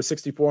Amari Cooper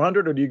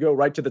 6,400, or do you go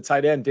right to the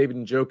tight end, David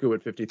Njoku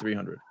at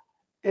 5,300?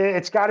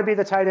 It's got to be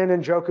the tight end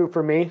Njoku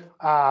for me.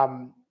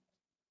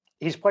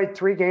 He's played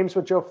 3 games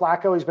with Joe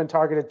Flacco. He's been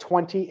targeted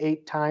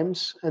 28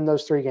 times in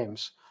those 3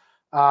 games.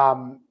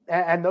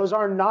 And those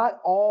are not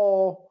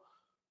all,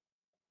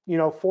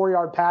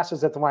 4-yard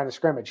passes at the line of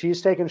scrimmage.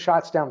 He's taken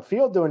shots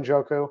downfield to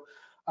Njoku,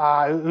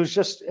 who's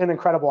just an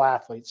incredible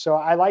athlete. So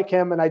I like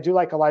him, and I do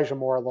like Elijah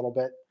Moore a little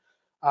bit.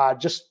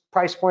 Just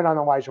price point on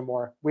Elijah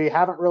Moore. We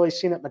haven't really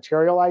seen it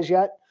materialize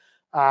yet.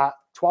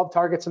 12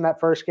 targets in that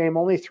first game,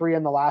 only 3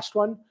 in the last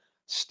one.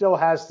 Still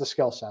has the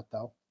skill set,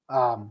 though.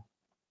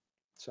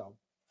 So,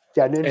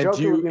 yeah,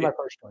 Njoku would be my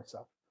first choice,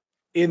 though.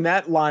 In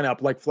that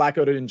lineup, like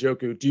Flacco to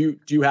Njoku, do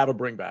you have a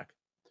bring back?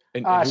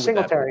 And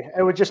Singletary.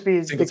 It would just be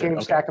the game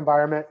stack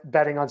environment,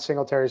 betting on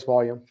Singletary's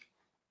volume.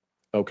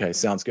 Okay,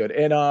 sounds good.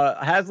 And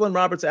Haslin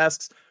Roberts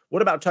asks,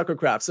 what about Tucker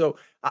Kraft? So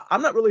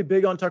I'm not really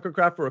big on Tucker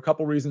Kraft for a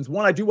couple reasons.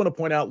 One, I do want to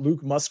point out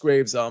Luke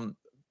Musgrave's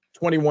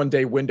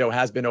 21-day window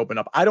has been opened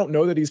up. I don't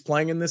know that he's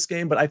playing in this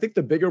game, but I think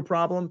the bigger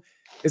problem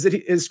is that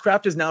his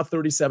Kraft is now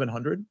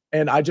 3,700.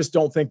 And I just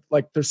don't think,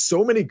 there's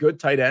so many good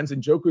tight ends,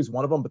 and Njoku is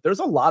one of them, but there's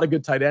a lot of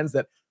good tight ends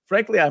that,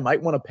 frankly, I might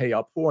want to pay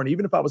up for. And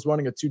even if I was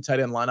running a 2 tight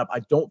end lineup,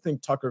 I don't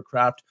think Tucker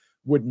Kraft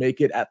would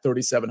make it at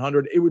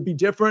 3,700. It would be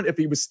different if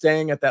he was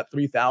staying at that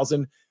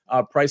 3,000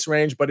 price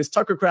range. But is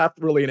Tucker Kraft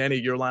really in any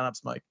of your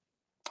lineups, Mike?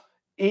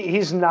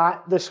 He's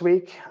not this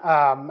week.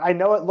 I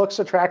know it looks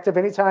attractive.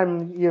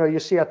 Anytime, you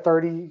see a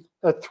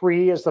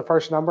 3 is the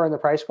first number in the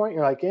price point,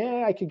 you're like,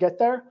 yeah, I could get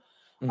there.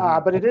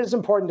 But it is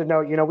important to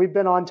note, we've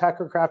been on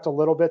Tucker Kraft a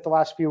little bit the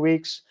last few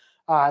weeks.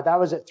 That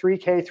was at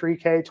 3K,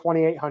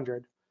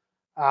 2,800.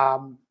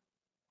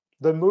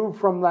 The move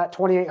from that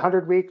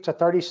 2,800 week to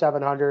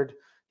 3,700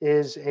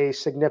 is a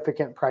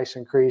significant price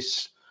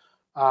increase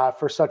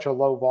for such a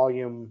low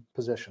volume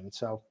position.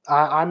 So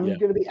I'm going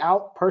to be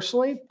out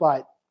personally,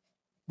 but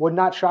would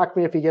not shock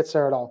me if he gets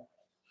there at all.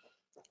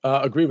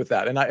 Agree with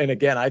that. And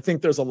again, I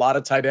think there's a lot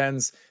of tight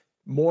ends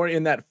more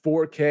in that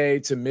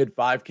 4K to mid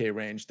 5K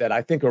range that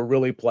I think are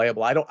really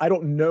playable. I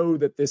don't know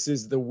that this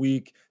is the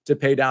week to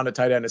pay down a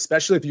tight end,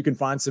 especially if you can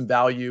find some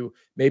value,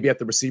 maybe at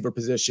the receiver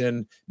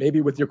position,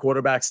 maybe with your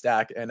quarterback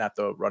stack and at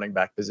the running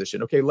back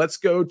position. Okay, let's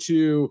go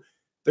to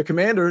the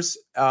Commanders,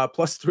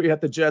 +3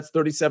 at the Jets,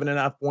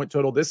 37.5 point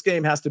total. This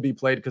game has to be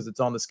played because it's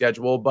on the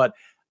schedule, but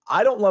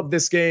I don't love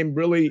this game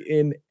really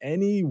in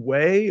any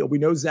way. We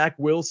know Zach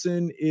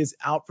Wilson is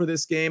out for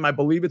this game. I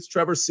believe it's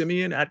Trevor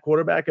Siemian at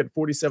quarterback at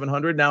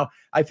 4,700. Now,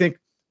 I think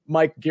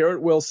Mike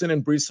Garrett Wilson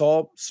and Breece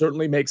Hall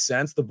certainly makes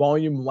sense. The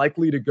volume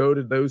likely to go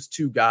to those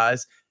 2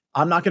 guys.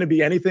 I'm not going to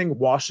be anything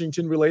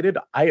Washington related.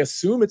 I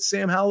assume it's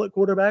Sam Howell at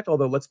quarterback,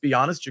 although let's be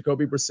honest,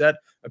 Jacoby Brissett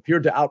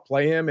appeared to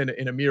outplay him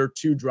in a mere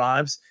 2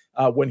 drives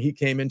when he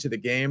came into the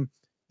game.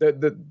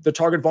 The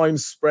target volume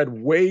spread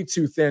way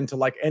too thin to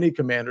like any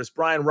Commanders.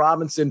 Brian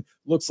Robinson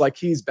looks like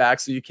he's back,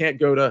 so you can't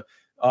go to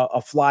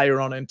a flyer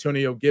on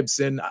Antonio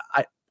Gibson.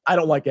 I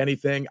don't like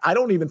anything. I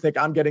don't even think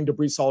I'm getting to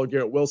Breece Hall or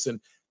Garrett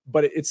Wilson,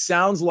 but it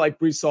sounds like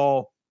Breece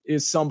Hall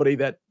is somebody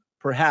that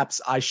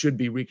perhaps I should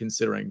be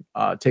reconsidering.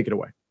 Take it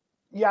away.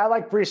 Yeah, I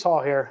like Breece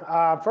Hall here.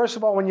 First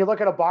of all, when you look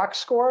at a box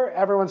score,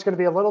 everyone's going to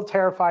be a little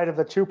terrified of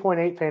the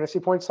 2.8 fantasy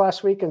points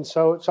last week and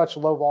such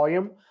low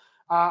volume.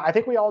 I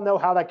think we all know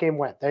how that game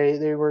went.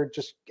 They were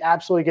just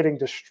absolutely getting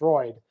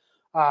destroyed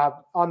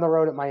on the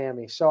road at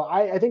Miami. So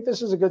I think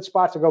this is a good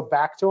spot to go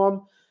back to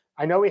him.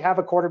 I know we have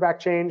a quarterback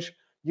change.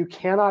 You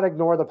cannot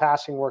ignore the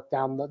passing work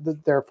down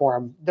there for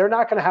him. They're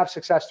not going to have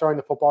success throwing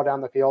the football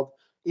down the field,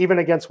 even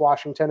against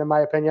Washington, in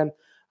my opinion.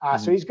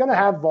 So he's going to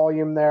have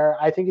volume there.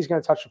 I think he's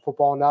going to touch the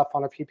football enough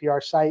on a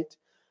PPR site.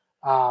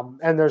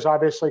 And there's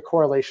obviously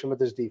correlation with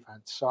his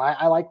defense. So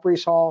I like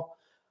Breece Hall.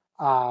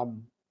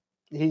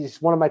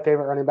 He's one of my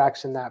favorite running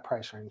backs in that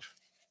price range.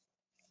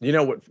 You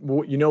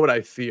know what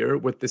I fear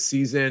with the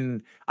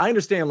season? I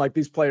understand like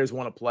these players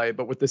want to play,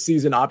 but with the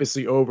season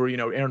obviously over,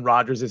 Aaron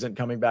Rodgers isn't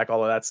coming back,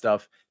 all of that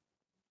stuff.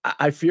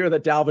 I fear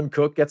that Dalvin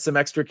Cook gets some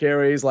extra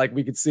carries. Like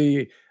we could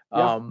see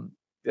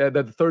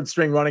the third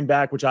string running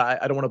back, which I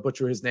don't want to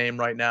butcher his name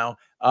right now.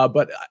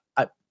 But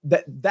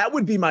that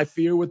would be my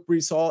fear with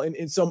Breece Hall.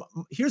 And so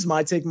here's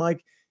my take,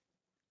 Mike.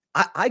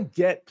 I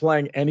get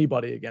playing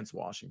anybody against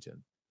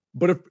Washington.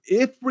 But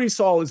if Breece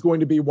Hall is going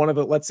to be one of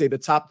the, let's say the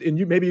top, and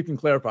maybe you can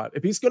clarify,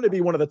 if he's going to be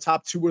one of the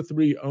top 2 or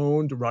 3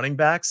 owned running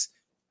backs,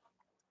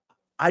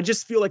 I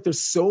just feel like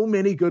there's so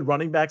many good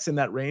running backs in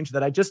that range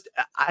that I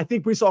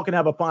think Breece Hall can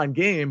have a fine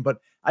game, but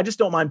I just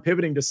don't mind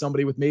pivoting to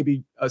somebody with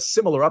maybe a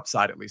similar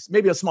upside, at least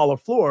maybe a smaller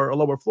floor, a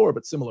lower floor,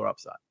 but similar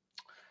upside.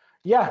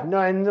 Yeah, no,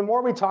 and the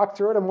more we talk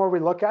through it, the more we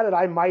look at it,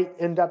 I might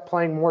end up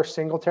playing more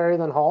Singletary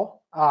than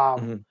Hall.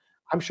 I'm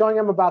showing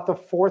him about the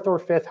 4th or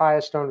 5th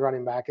highest owned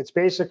running back. It's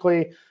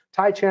basically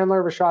Ty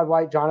Chandler, Rachaad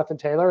White, Jonathan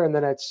Taylor, and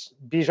then it's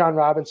Bijan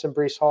Robinson,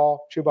 Breece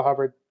Hall, Chuba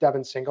Hubbard,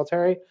 Devin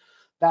Singletary.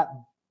 That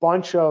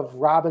bunch of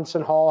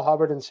Robinson, Hall,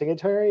 Hubbard, and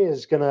Singletary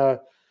is going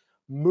to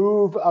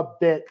move a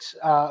bit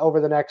over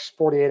the next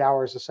 48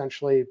 hours,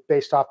 essentially,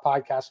 based off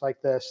podcasts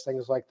like this,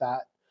 things like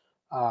that.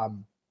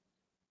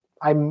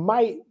 I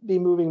might be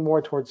moving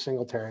more towards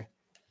Singletary.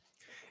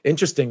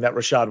 Interesting that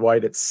Rachaad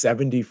White at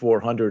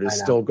 7,400 is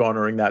still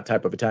garnering that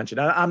type of attention.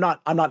 I'm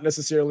not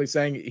necessarily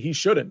saying he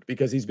shouldn't,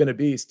 because he's been a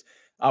beast,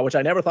 which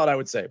I never thought I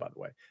would say, by the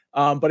way.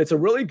 But it's a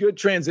really good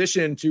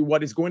transition to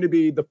what is going to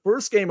be the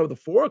first game of the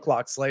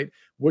 4:00 slate,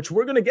 which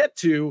we're going to get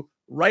to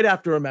right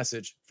after a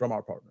message from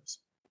our partners.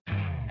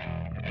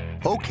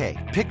 Okay,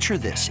 picture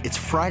this. It's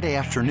Friday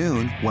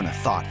afternoon when a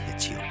thought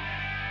hits you.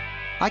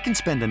 I can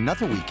spend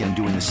another weekend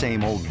doing the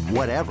same old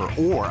whatever,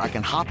 or I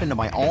can hop into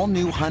my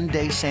all-new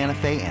Hyundai Santa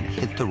Fe and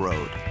hit the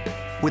road.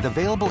 With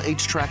available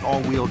H-Track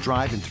all-wheel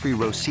drive and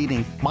 3-row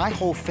seating, my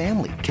whole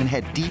family can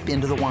head deep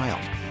into the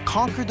wild.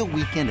 Conquer the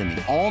weekend in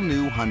the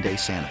all-new Hyundai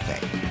Santa Fe.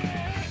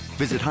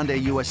 Visit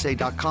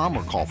HyundaiUSA.com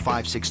or call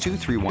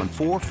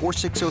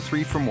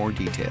 562-314-4603 for more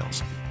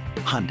details.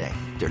 Hyundai,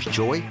 there's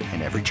joy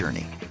in every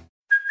journey.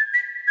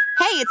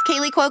 Hey, it's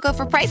Kaylee Cuoco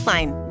for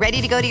Priceline.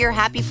 Ready to go to your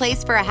happy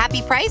place for a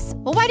happy price?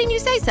 Well, why didn't you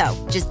say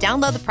so? Just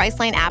download the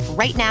Priceline app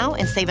right now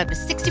and save up to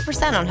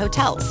 60% on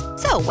hotels.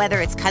 So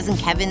whether it's Cousin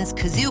Kevin's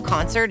Kazoo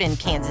Concert in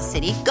Kansas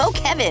City, go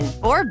Kevin,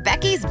 or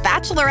Becky's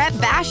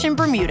Bachelorette Bash in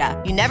Bermuda,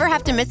 you never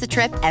have to miss a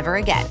trip ever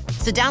again.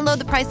 So download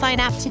the Priceline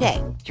app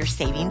today. Your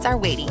savings are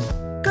waiting.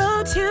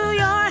 Go to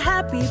your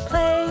happy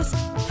place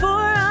for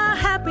a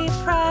happy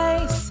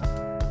price.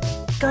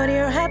 Go to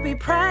your happy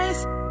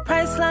price,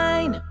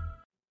 Priceline.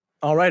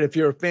 All right, if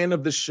you're a fan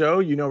of the show,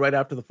 you know right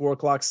after the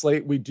 4:00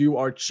 slate, we do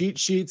our cheat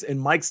sheets and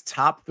Mike's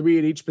top 3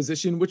 at each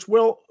position, which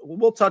we'll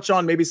touch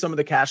on maybe some of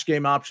the cash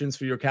game options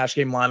for your cash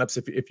game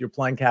lineups if you're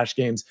playing cash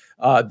games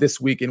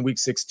this week in week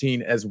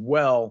 16 as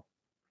well.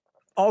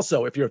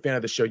 Also, if you're a fan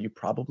of the show, you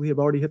probably have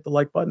already hit the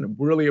like button.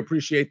 Really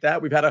appreciate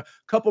that. We've had a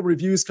couple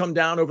reviews come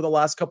down over the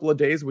last couple of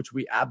days, which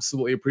we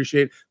absolutely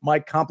appreciate.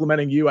 Mike,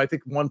 complimenting you. I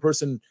think one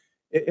person,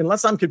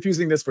 unless I'm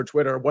confusing this for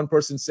Twitter, one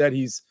person said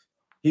he's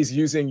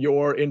using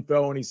your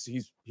info and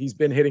he's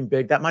been hitting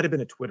big. That might have been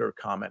a Twitter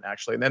comment,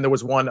 actually. And then there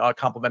was one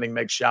complimenting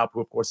Meg Schaup,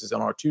 who of course is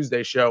on our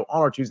Tuesday show.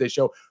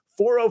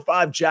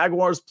 405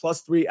 Jaguars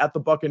 +3 at the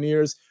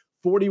Buccaneers,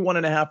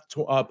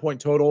 41.5 point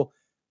total.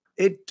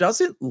 It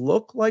doesn't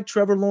look like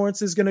Trevor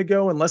Lawrence is going to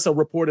go unless a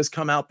report has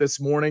come out this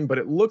morning, but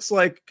it looks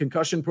like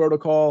concussion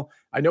protocol.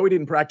 I know he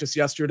didn't practice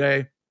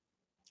yesterday.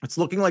 It's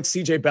looking like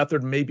CJ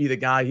Beathard may be the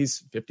guy.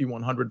 He's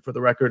 5,100 for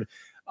the record.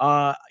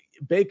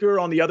 Baker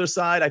on the other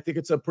side, I think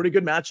it's a pretty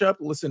good matchup.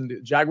 Listen,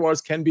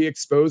 Jaguars can be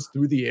exposed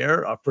through the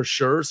air for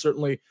sure.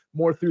 Certainly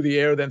more through the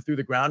air than through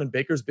the ground. And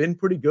Baker's been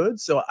pretty good.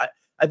 So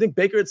I think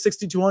Baker at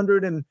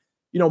 6,200 and,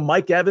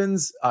 Mike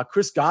Evans,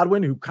 Chris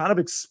Godwin, who kind of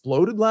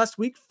exploded last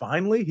week.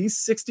 Finally, he's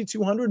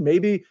 6,200.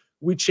 Maybe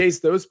we chase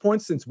those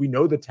points since we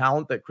know the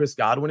talent that Chris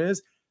Godwin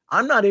is.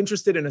 I'm not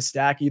interested in a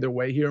stack either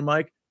way here,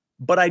 Mike,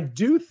 but I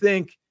do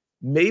think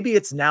maybe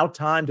it's now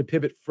time to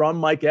pivot from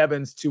Mike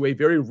Evans to a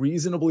very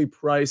reasonably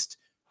priced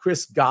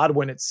Chris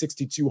Godwin at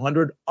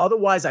 6,200.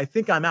 Otherwise, I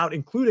think I'm out,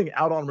 including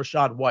out on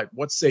Rachaad White.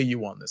 What say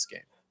you on this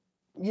game?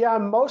 Yeah,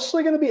 I'm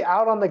mostly going to be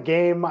out on the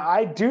game.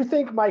 I do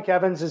think Mike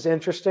Evans is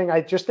interesting.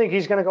 I just think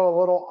he's going to go a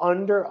little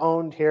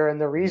under-owned here. And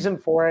the reason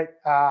for it,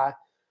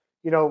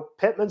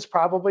 Pittman's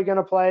probably going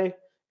to play.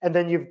 And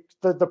then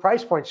the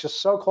price point's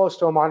just so close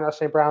to Amon-Ra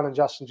St. Brown and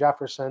Justin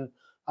Jefferson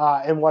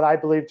in what I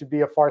believe to be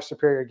a far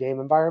superior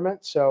game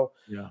environment. So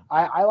yeah.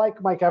 I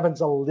like Mike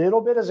Evans a little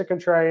bit as a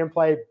contrarian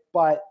play,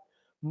 but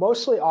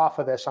mostly off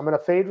of this. I'm going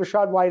to fade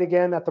Rachaad White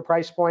again at the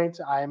price point.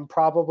 I'm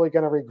probably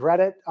going to regret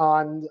it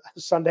on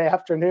Sunday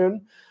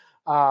afternoon.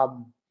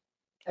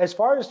 As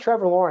far as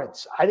Trevor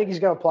Lawrence, I think he's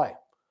going to play.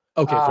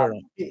 Okay, fair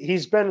enough.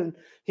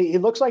 He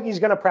looks like he's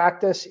going to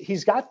practice.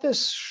 He's got this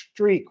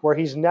streak where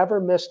he's never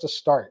missed a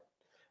start.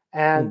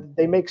 And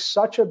they make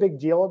such a big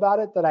deal about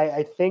it that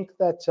I think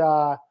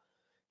that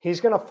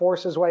he's going to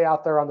force his way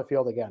out there on the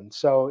field again.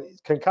 So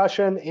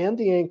concussion and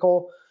the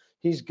ankle,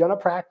 he's going to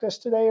practice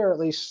today, or at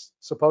least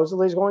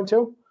supposedly he's going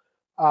to.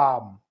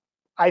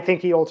 I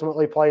think he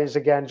ultimately plays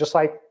again, just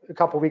like a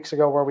couple of weeks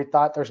ago where we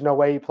thought there's no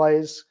way he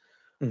plays,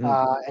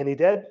 and he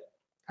did.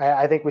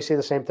 I think we see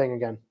the same thing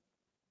again.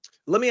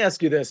 Let me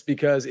ask you this,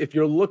 because if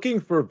you're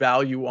looking for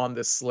value on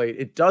this slate,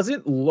 it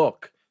doesn't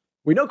look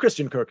 – we know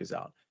Christian Kirk is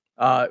out.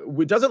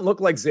 It doesn't look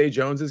like Zay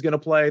Jones is going to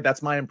play.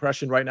 That's my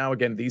impression right now.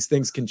 Again, these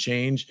things can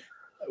change.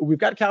 We've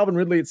got Calvin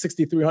Ridley at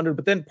 6,300,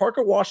 but then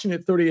Parker Washington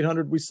at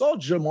 3,800. We saw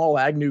Jamal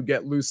Agnew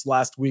get loose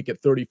last week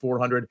at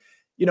 3,400.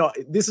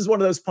 this is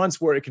one of those punts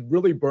where it could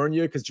really burn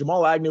you because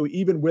Jamal Agnew,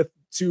 even with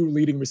two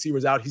leading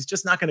receivers out, he's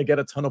just not going to get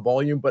a ton of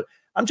volume. But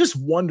I'm just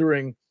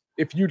wondering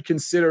if you'd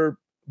consider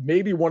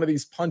maybe one of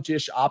these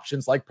puntish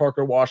options like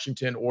Parker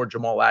Washington or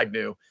Jamal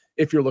Agnew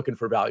if you're looking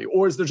for value,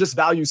 or is there just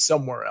value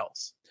somewhere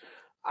else?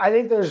 I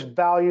think there's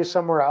value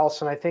somewhere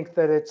else, and I think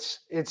that it's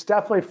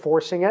definitely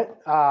forcing it.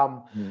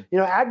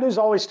 Agnew's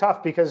always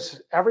tough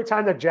because every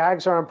time the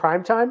Jags are on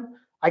primetime,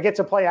 I get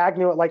to play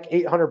Agnew at like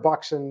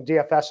 $800 in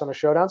DFS on a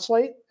showdown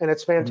slate, and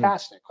it's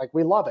fantastic. Like,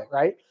 we love it,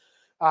 right?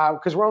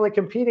 Because we're only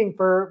competing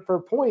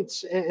for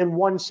points in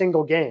one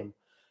single game.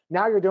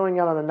 Now you're doing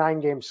it on a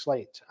 9-game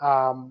slate.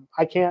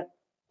 I can't,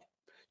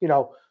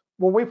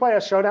 when we play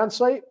a showdown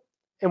slate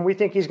and we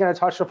think he's going to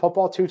touch the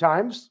football 2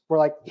 times, we're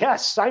like,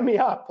 yes, sign me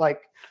up.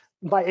 Like,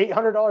 my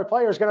 $800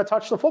 player is going to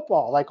touch the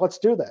football. Like, let's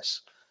do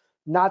this.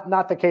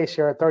 Not the case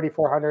here at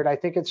 3,400. I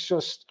think it's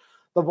just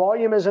the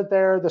volume isn't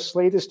there. The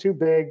slate is too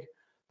big.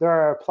 There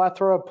are a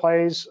plethora of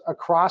plays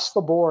across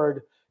the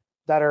board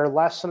that are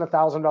less than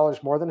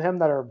 $1,000 more than him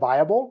that are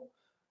viable.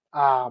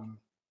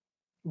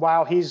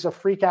 While he's a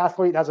freak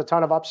athlete, has a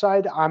ton of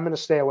upside, I'm going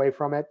to stay away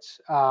from it.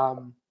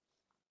 I'm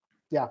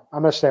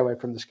going to stay away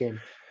from this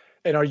game.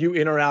 And are you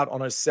in or out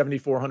on a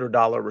 $7,400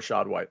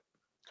 Rachaad White?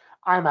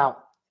 I'm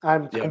out.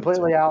 I'm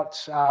completely out.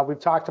 We've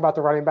talked about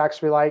the running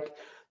backs we like.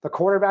 The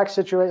quarterback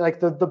situation, like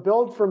the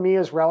build for me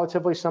is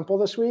relatively simple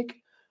this week.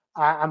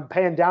 I'm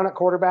paying down at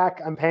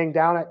quarterback. I'm paying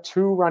down at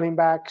 2 running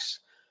backs,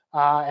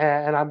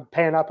 and I'm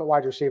paying up at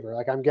wide receiver.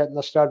 Like, I'm getting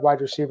the stud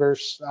wide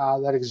receivers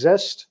that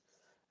exist,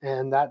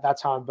 and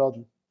that's how I'm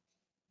building.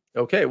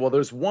 Okay, well,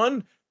 there's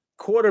one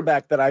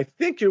quarterback that I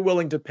think you're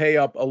willing to pay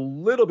up a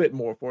little bit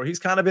more for. He's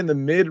kind of in the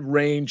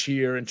mid-range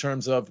here in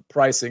terms of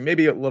pricing,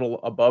 maybe a little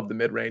above the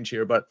mid-range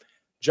here, but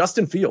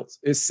Justin Fields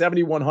is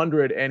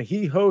 7,100, and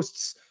he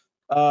hosts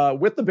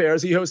with the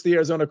Bears. He hosts the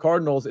Arizona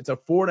Cardinals. It's a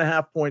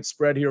 4.5-point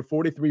spread here,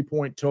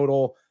 43-point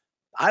total.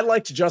 I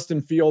liked Justin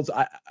Fields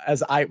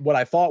what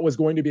I thought was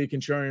going to be a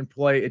contrarian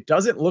play. It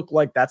doesn't look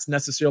like that's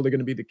necessarily going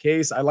to be the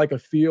case. I like a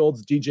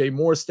Fields DJ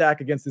Moore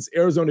stack against this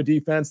Arizona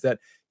defense that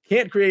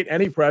can't create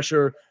any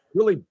pressure,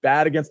 really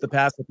bad against the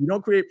pass. If you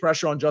don't create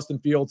pressure on Justin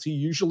Fields, he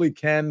usually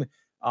can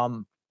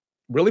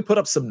really put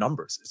up some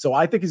numbers. So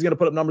I think he's going to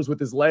put up numbers with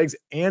his legs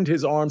and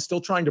his arms,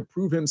 still trying to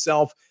prove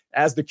himself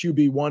as the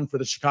QB1 for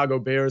the Chicago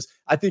Bears.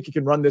 I think he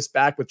can run this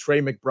back with Trey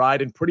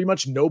McBride and pretty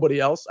much nobody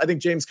else. I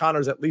think James Conner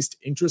is at least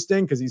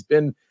interesting because he's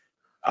been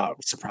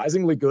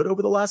surprisingly good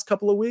over the last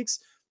couple of weeks.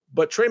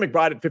 But Trey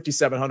McBride at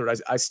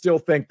 5,700, I still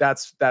think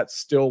that's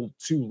still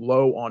too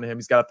low on him.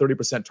 He's got a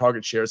 30%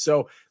 target share.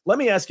 So let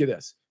me ask you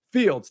this.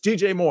 Fields,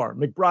 DJ Moore,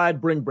 McBride,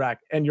 bring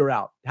back, and you're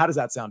out. How does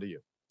that sound to you?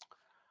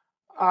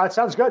 It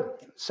sounds good.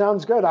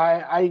 Sounds good.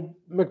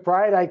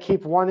 McBride, I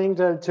keep wanting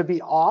to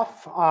be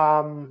off.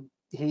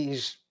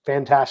 He's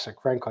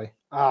fantastic, frankly.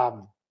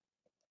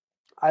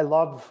 I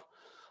love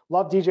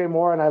DJ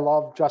Moore and I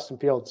love Justin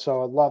Fields.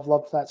 So I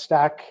love that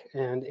stack,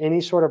 and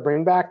any sort of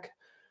bring back.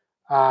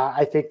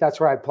 I think that's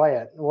where I'd play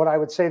it. What I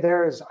would say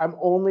there is I'm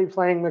only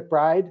playing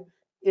McBride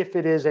if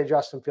it is a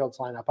Justin Fields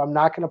lineup. I'm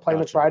not going to play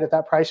McBride at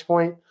that price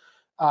point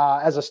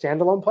as a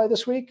standalone play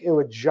this week. It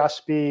would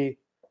just be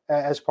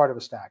as part of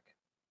a stack.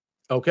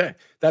 Okay,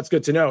 that's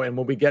good to know. And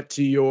when we get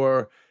to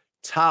your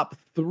top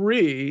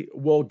 3,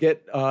 we'll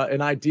get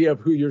an idea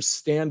of who your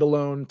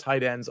standalone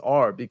tight ends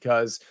are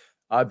because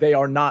they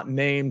are not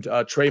named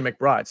Trey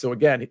McBride. So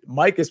again,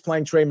 Mike is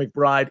playing Trey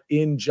McBride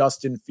in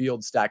Justin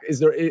Fields stack. Is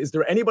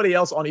there anybody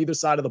else on either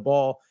side of the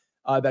ball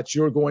that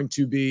you're going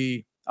to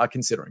be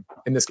considering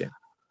in this game?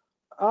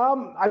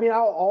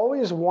 I'll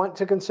always want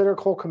to consider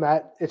Cole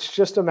Kmet. It's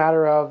just a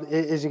matter of,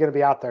 is he going to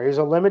be out there? He's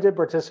a limited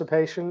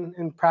participation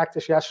in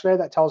practice yesterday.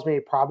 That tells me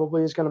he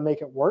probably is going to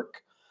make it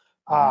work.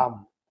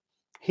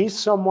 He's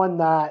someone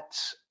that,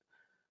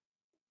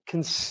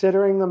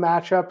 considering the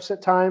matchups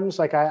at times,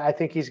 like I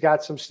think he's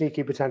got some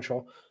sneaky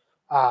potential.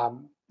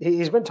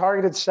 He's been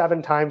targeted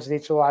 7 times in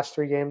each of the last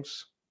 3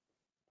 games.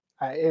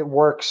 It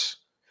works,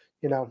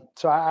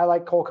 so I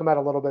like Cole Kmet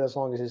a little bit as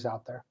long as he's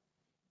out there.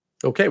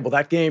 Okay, well,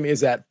 that game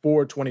is at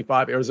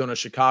 4:25,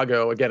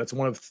 Arizona-Chicago. Again, it's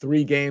one of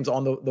 3 games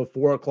on the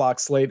 4 o'clock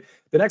slate.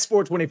 The next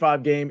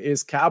 4:25 game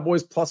is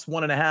Cowboys plus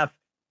 1.5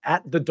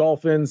 at the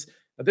Dolphins.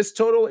 Now, this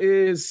total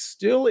is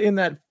still in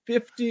that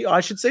 50.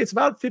 I should say it's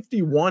about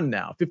 51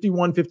 now,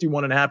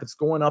 51.5. It's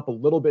going up a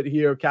little bit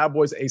here.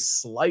 Cowboys a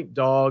slight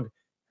dog.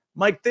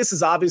 Mike, this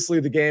is obviously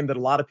the game that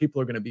a lot of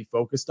people are going to be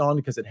focused on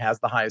because it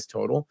has the highest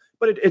total,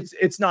 but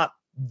it's not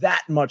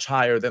that much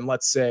higher than,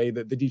 let's say,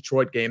 the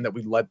Detroit game that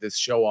we led this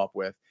show off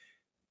with.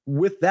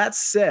 With that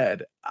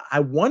said, I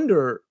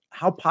wonder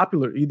how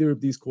popular either of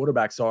these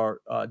quarterbacks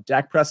are.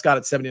 Dak Prescott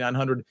at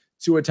 7,900,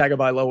 Tua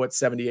Tagovailoa at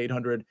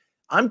 7,800.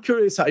 I'm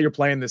curious how you're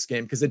playing this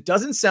game because it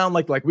doesn't sound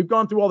like we've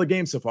gone through all the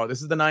games so far.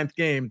 This is the 9th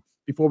game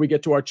before we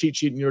get to our cheat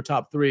sheet in your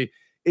top 3.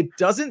 It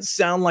doesn't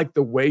sound like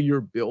the way you're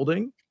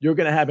building, you're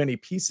going to have any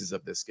pieces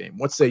of this game.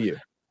 What say you?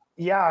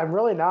 Yeah, I'm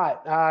really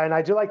not. And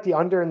I do like the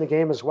under in the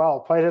game as well.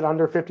 Played it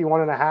under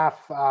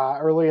 51.5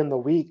 early in the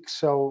week.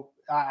 So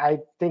I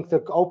think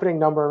the opening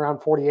number around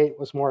 48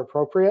 was more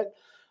appropriate.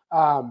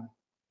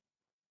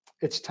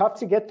 It's tough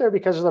to get there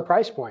because of the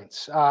price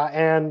points.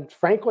 And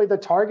frankly, the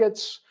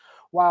targets,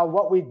 while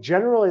what we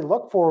generally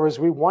look for is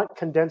we want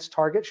condensed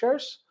target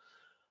shares.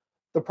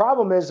 The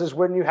problem is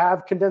when you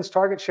have condensed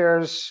target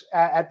shares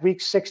at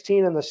week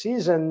 16 in the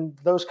season,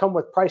 those come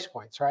with price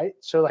points, right?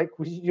 So like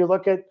you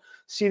look at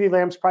CeeDee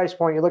Lamb's price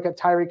point, you look at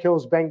Tyreek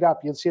Hill's banged up,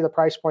 you'd see the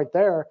price point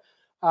there.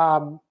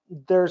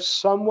 They're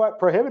somewhat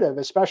prohibitive,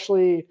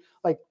 especially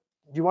like,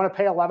 do you want to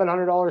pay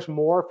 $1,100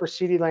 more for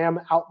CeeDee Lamb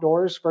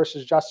outdoors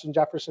versus Justin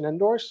Jefferson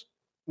indoors?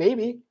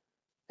 Maybe.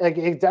 Like,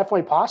 it's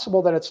definitely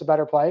possible that it's a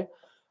better play.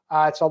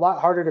 It's a lot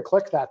harder to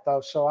click that,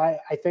 though. So I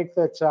think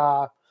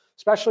that,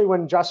 especially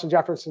when Justin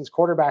Jefferson's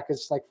quarterback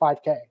is like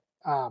 5K,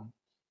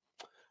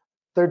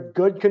 they're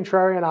good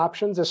contrarian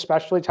options,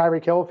 especially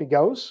Tyreek Hill if he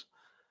goes.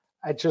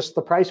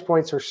 The price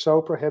points are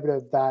so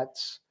prohibitive that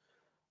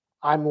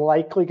I'm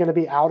likely going to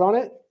be out on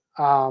it.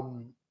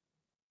 I'm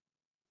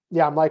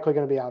likely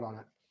going to be out on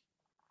it.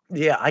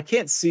 Yeah, I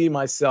can't see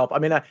myself. I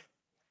mean,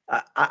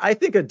 I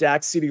think a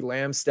Dak CeeDee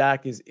Lamb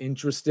stack is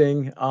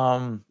interesting.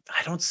 I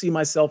don't see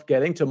myself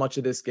getting to much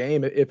of this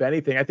game. If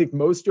anything, I think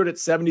Mostert at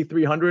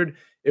 7,300.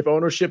 If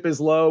ownership is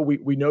low,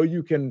 we know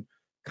you can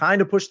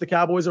kind of push the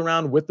Cowboys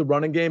around with the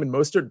running game, and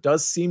Mostert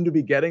does seem to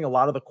be getting a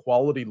lot of the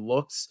quality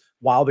looks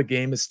while the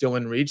game is still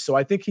in reach. So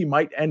I think he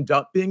might end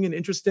up being an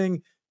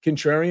interesting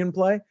contrarian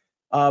play.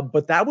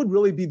 But that would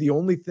really be the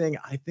only thing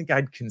I think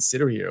I'd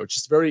consider here. It's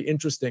just very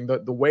interesting.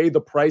 The way the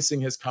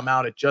pricing has come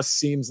out, it just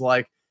seems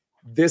like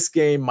this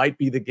game might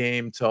be the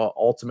game to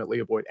ultimately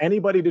avoid.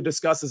 Anybody to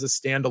discuss as a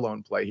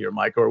standalone play here,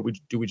 Mike, or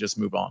do we just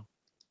move on?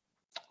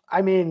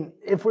 I mean,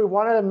 if we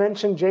wanted to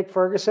mention Jake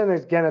Ferguson,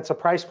 again, it's a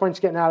price point's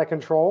getting out of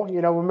control.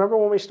 You know, remember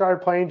when we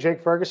started playing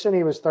Jake Ferguson,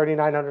 he was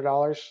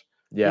 $3,900.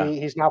 Yeah.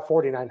 He's now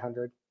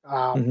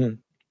 $4,900.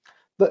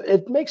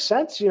 It makes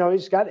sense. You know,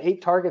 he's got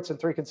 8 targets in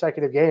 3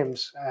 consecutive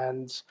games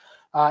and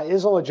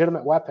is a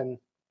legitimate weapon,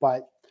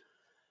 but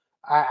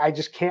I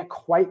just can't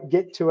quite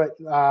get to it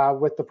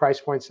with the price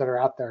points that are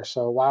out there.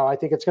 So while I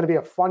think it's going to be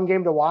a fun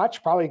game to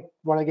watch, probably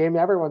one of the game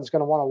everyone's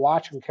going to want to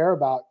watch and care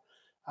about,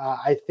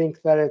 I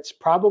think that it's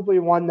probably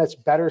one that's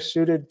better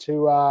suited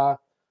to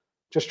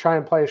just try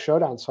and play a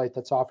showdown slate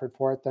that's offered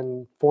for it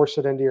than force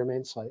it into your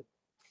main slate.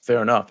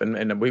 Fair enough.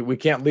 And we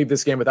can't leave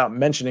this game without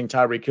mentioning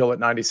Tyreek Hill at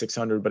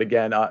 9,600. But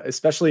again,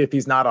 especially if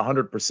he's not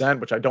 100%,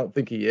 which I don't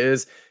think he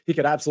is, he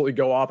could absolutely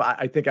go off.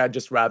 I think I'd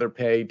just rather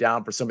pay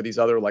down for some of these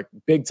other like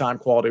big time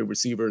quality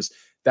receivers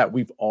that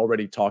we've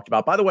already talked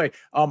about. By the way,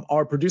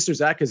 our producer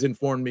Zach has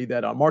informed me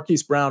that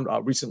Marquise Brown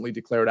recently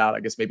declared out,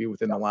 I guess maybe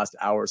within the last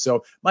hour.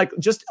 So Mike,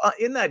 just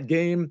in that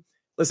game,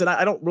 listen,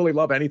 I don't really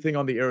love anything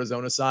on the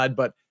Arizona side,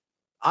 but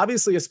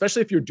obviously,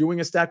 especially if you're doing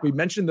a stack, we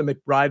mentioned the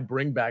McBride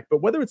bring back, but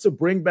whether it's a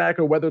bring back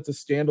or whether it's a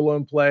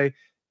standalone play,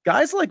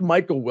 guys like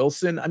Michael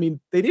Wilson, I mean,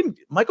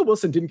 Michael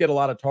Wilson didn't get a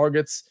lot of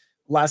targets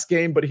last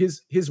game, but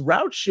his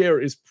route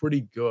share is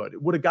pretty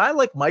good. Would a guy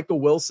like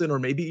Michael Wilson or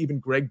maybe even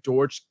Greg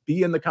Dortch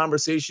be in the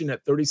conversation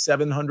at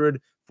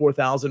 3,700,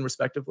 4,000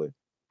 respectively?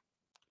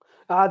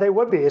 They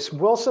would be.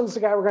 Wilson's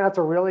the guy we're going to have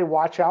to really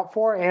watch out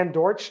for. And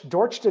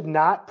Dortch did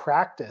not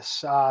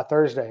practice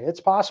Thursday. It's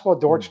possible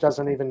Dortch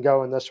doesn't even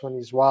go in this one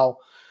as well.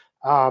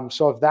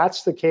 So if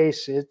that's the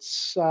case,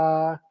 it's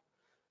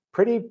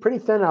pretty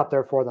thin out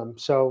there for them.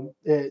 So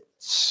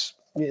it's,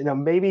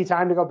 maybe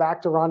time to go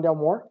back to Rondale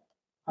Moore.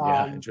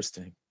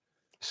 Interesting.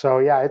 So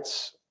yeah,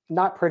 it's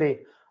not pretty.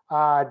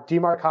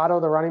 DeMarcado,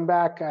 the running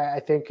back, I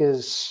think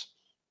is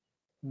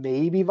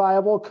maybe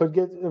viable, could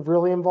get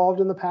really involved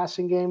in the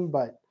passing game,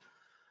 but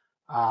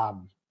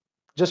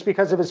just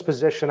because of his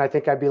position, I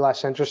think I'd be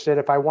less interested.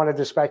 If I wanted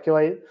to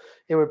speculate,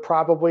 it would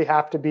probably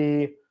have to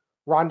be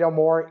Rondale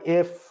Moore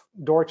if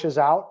Dortch is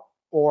out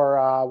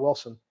or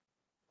Wilson.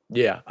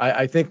 Yeah,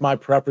 I think my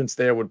preference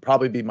there would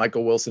probably be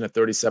Michael Wilson at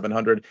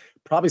 3,700.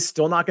 Probably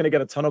still not going to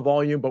get a ton of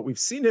volume, but we've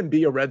seen him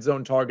be a red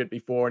zone target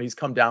before, and he's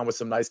come down with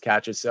some nice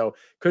catches. So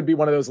could be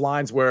one of those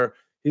lines where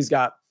he's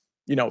got,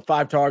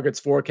 5 targets,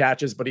 4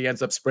 catches, but he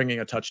ends up springing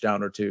a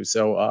touchdown or 2.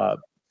 So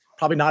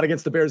probably not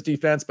against the Bears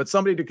defense, but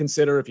somebody to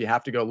consider if you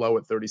have to go low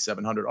at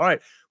 3,700. All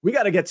right, we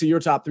got to get to your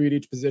top 3 at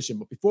each position.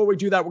 But before we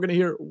do that, we're going to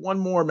hear one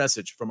more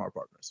message from our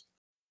partners.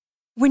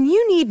 When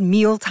you need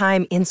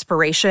mealtime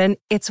inspiration,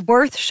 it's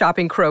worth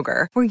shopping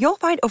Kroger, where you'll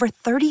find over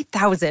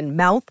 30,000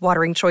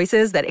 mouth-watering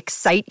choices that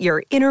excite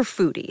your inner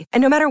foodie.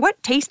 And no matter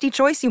what tasty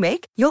choice you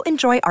make, you'll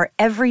enjoy our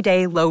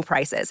everyday low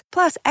prices,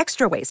 plus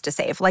extra ways to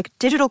save, like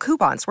digital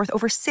coupons worth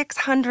over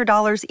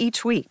 $600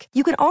 each week.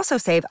 You can also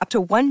save up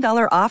to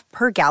 $1 off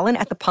per gallon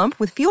at the pump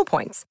with fuel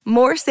points.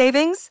 More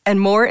savings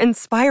and more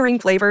inspiring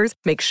flavors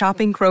make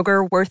shopping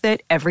Kroger worth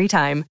it every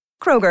time.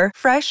 Kroger,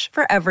 fresh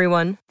for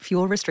everyone.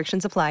 Fuel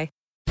restrictions apply.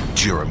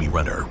 Jeremy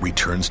Renner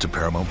returns to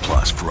Paramount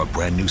Plus for a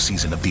brand new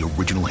season of the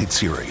original hit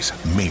series,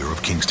 Mayor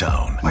of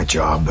Kingstown. My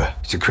job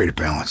is to create a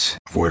balance,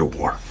 avoid a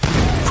war.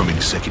 From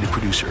executive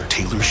producer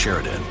Taylor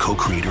Sheridan,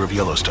 co-creator of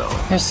Yellowstone.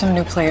 There's some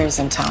new players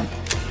in town.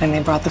 And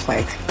they brought the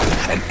plague.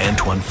 And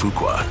Antoine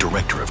Fuqua,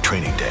 director of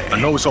Training Day. I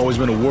know it's always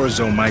been a war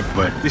zone, Mike,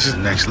 but this is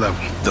next level.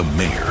 The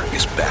mayor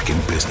is back in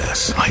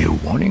business. Are you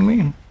warning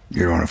me?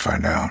 You're going to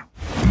find out.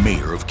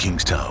 Mayor of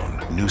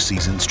Kingstown. New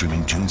season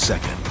streaming June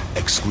 2nd,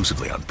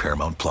 exclusively on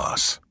Paramount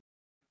Plus.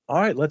 All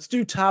right, let's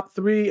do top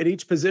three at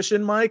each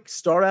position, Mike.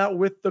 Start out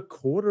with the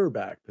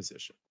quarterback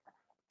position.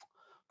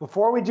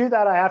 Before we do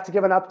that, I have to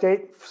give an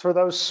update for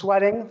those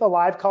sweating the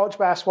live college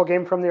basketball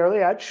game from the early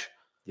edge.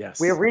 Yes.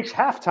 We have reached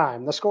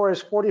halftime. The score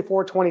is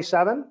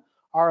 44-27.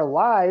 Our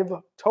live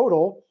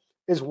total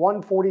is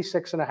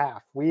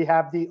 146.5. We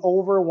have the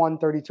over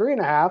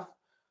 133.5.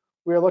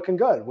 We are looking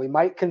good. We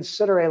might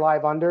consider a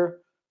live under,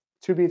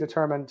 to be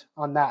determined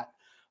on that.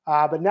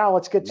 But now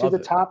let's get to the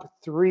top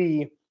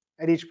three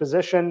at each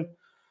position.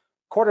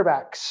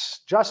 Quarterbacks,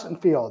 Justin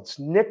Fields,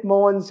 Nick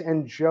Mullins,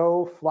 and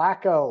Joe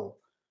Flacco.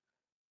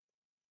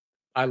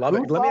 I love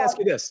it. Let me ask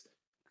you this.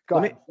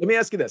 Let me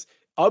ask you this.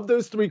 Of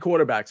those three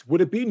quarterbacks,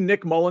 would it be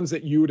Nick Mullins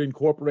that you would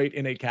incorporate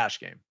in a cash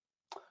game?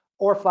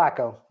 Or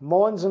Flacco.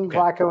 Mullins and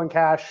Flacco in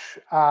cash,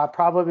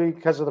 probably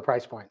because of the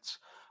price points.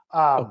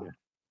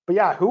 But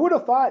yeah, who would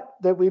have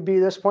thought that we'd be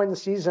this point in the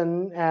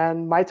season?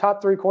 And my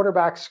top three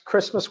quarterbacks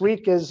Christmas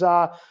week is,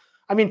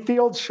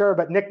 Fields, sure,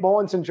 but Nick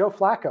Mullins and Joe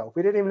Flacco.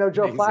 We didn't even know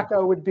Joe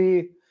Flacco would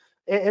be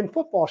in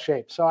football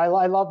shape. So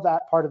I love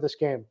that part of this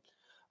game.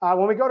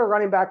 When we go to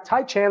running back,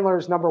 Ty Chandler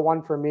is number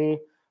one for me.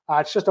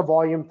 It's just a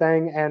volume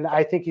thing, and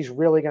I think he's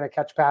really going to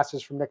catch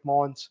passes from Nick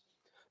Mullins.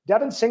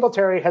 Devin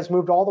Singletary has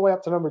moved all the way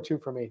up to number two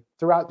for me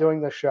throughout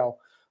doing this show.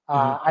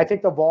 I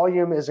think the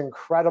volume is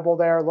incredible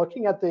there.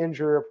 Looking at the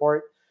injury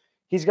report,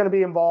 he's going to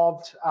be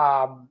involved.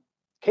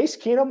 Case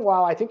Keenum,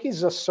 while I think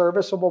he's a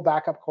serviceable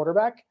backup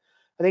quarterback,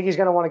 I think he's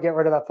going to want to get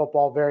rid of that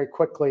football very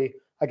quickly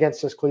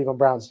against this Cleveland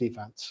Browns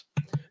defense.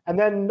 And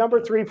then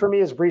number three for me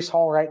is Breece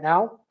Hall right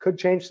now. Could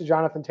change to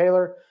Jonathan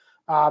Taylor,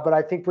 but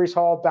I think Breece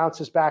Hall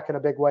bounces back in a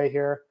big way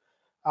here.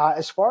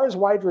 As far as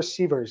wide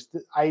receivers,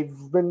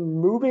 I've been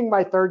moving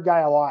my third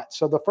guy a lot.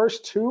 So the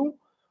first two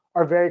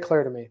are very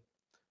clear to me.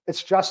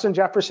 It's Justin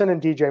Jefferson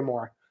and DJ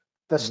Moore,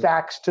 the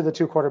stacks to the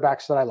two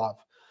quarterbacks that I love.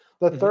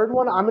 The third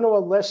one, I'm going to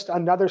list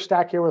another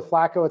stack here with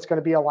Flacco. It's going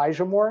to be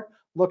Elijah Moore,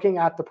 looking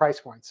at the price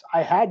points.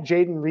 I had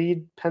Jaden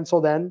Reed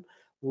penciled in.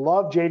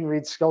 Love Jaden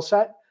Reed's skill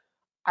set.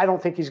 I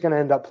don't think he's going to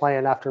end up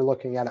playing after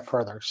looking at it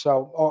further.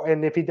 So,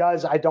 and if he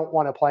does, I don't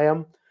want to play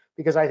him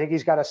because I think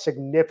he's got a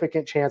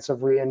significant chance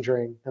of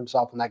re-injuring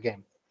himself in that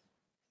game.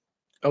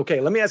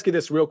 Okay, let me ask you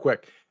this real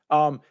quick.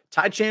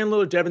 Ty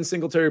Chandler, Devin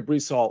Singletary,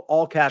 Breece Hall,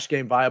 all cash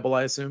game viable,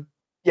 I assume?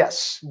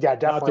 Yes. Yeah,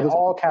 definitely.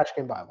 All cash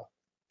game viable.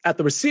 At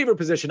the receiver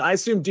position, I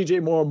assume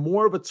DJ Moore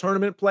more of a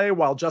tournament play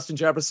while Justin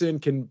Jefferson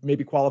can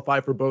maybe qualify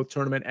for both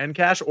tournament and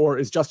cash, or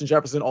is Justin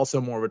Jefferson also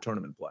more of a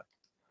tournament play?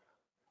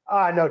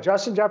 No,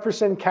 Justin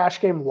Jefferson,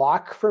 cash game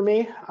lock for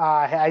me.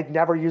 I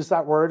never use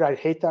that word. I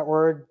hate that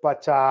word,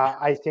 but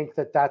I think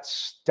that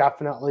that's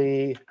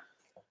definitely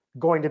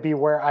going to be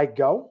where I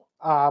go.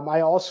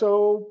 I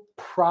also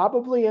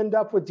probably end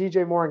up with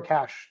DJ Moore in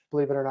cash,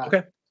 believe it or not.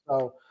 Okay.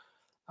 So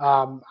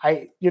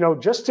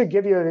just to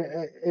give you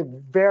a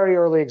very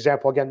early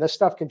example, again, this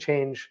stuff can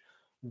change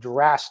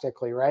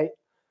drastically, right?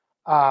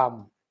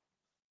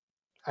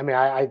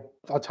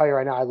 I'll tell you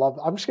right now,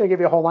 I'm just going to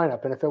give you a whole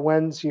lineup. And if it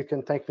wins, you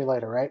can thank me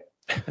later, right?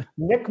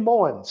 Nick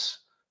Mullins,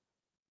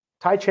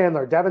 Ty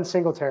Chandler, Devin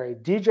Singletary,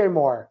 DJ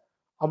Moore,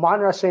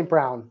 Amon-Ra St.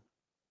 Brown,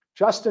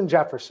 Justin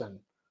Jefferson,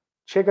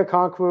 Chig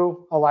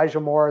Okonkwo, Elijah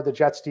Moore, the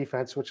Jets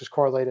defense, which is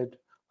correlated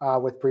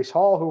with Breece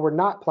Hall, who we're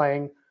not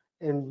playing,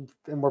 and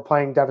we're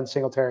playing Devin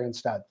Singletary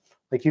instead.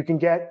 Like you can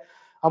get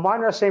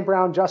Amon-Ra St.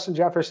 Brown, Justin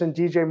Jefferson,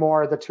 DJ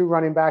Moore, the two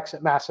running backs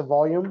at massive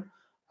volume,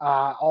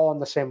 all in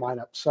the same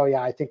lineup. So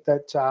yeah, I think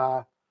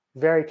that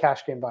very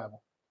cash game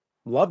viable.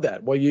 Love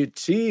that. Well, you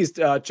teased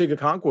Chig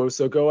Okonkwo,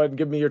 so go ahead and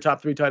give me your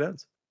top three tight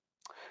ends.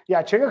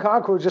 Yeah, Chig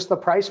Okonkwo is just the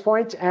price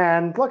point.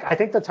 And look, I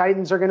think the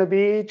Titans are going to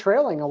be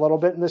trailing a little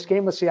bit in this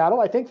game with Seattle.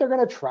 I think they're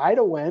going to try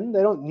to win.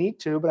 They don't need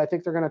to, but I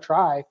think they're going to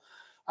try.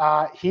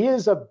 He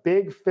is a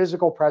big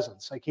physical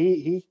presence. Like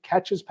he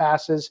catches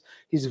passes.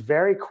 He's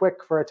very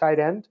quick for a tight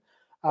end.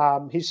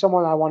 He's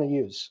someone I want to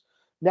use.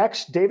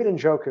 Next, David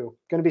Njoku.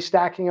 Going to be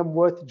stacking him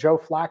with Joe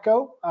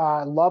Flacco.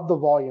 Love the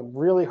volume.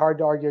 Really hard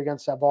to argue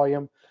against that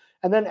volume.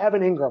 And then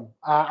Evan Ingram.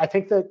 I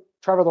think that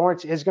Trevor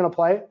Lawrence is going to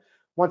play.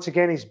 Once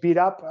again, he's beat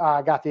up,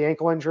 got the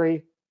ankle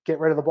injury. Get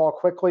rid of the ball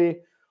quickly.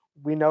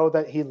 We know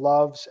that he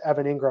loves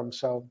Evan Ingram.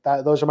 So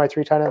those are my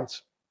three tight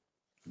ends.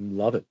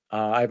 Love it.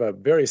 I have a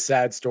very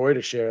sad story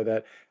to share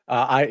that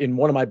in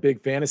one of my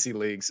big fantasy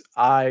leagues,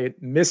 I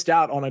missed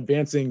out on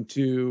advancing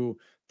to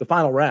the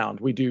final round.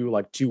 We do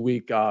like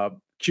 2-week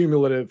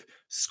cumulative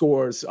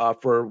scores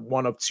for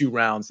one of two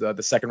rounds,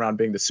 the second round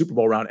being the Super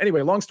Bowl round.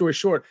 Anyway, long story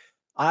short,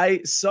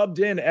 I subbed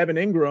in Evan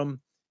Ingram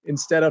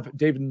instead of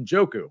David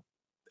Njoku.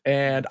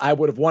 And I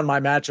would have won my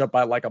matchup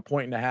by like 1.5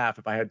 points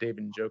if I had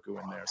David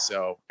Njoku in there.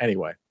 So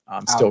anyway,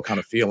 I'm still kind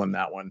of feeling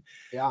that one.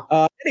 Yeah.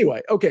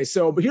 Anyway, okay,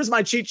 but here's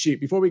my cheat sheet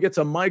before we get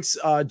to Mike's.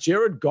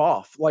 Jared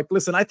Goff.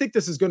 Listen, I think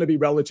this is going to be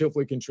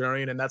relatively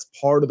contrarian, and that's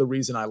part of the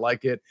reason I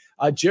like it.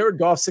 Jared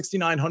Goff,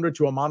 6,900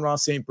 to Amon-Ra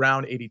St.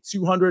 Brown,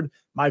 8,200.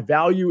 My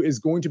value is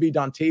going to be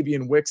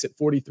Dontavian Wicks at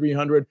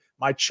 4,300.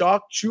 My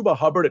chalk, Chuba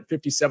Hubbard at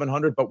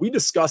 5,700. But we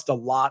discussed a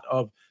lot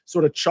of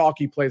sort of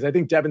chalky plays. I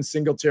think Devin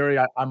Singletary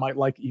I might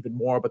like even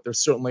more, but they're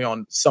certainly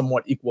on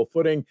somewhat equal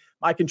footing.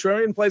 My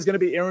contrarian play is going to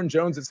be Aaron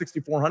Jones at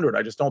 6,400.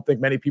 I just don't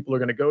think many people are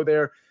going to go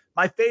there.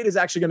 My fade is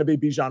actually going to be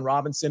Bijan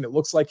Robinson. It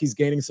looks like he's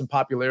gaining some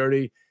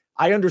popularity.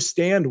 I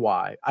understand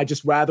why. I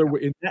just rather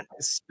in that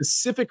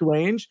specific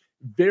range,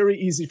 very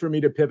easy for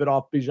me to pivot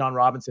off Bijan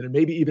Robinson and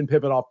maybe even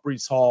pivot off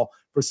Breece Hall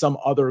for some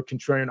other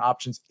contrarian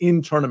options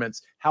in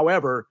tournaments.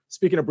 However,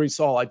 speaking of Breece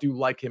Hall, I do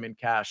like him in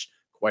cash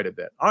quite a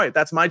bit. All right,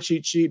 that's my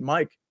cheat sheet.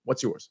 Mike,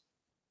 what's yours?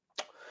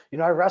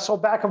 I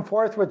wrestled back and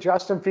forth with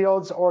Justin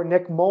Fields or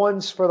Nick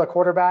Mullins for the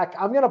quarterback.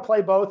 I'm going to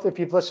play both. If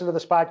you've listened to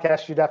this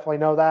podcast, you definitely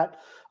know that.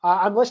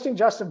 I'm listing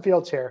Justin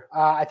Fields here.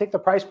 I think the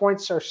price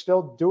points are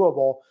still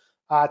doable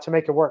to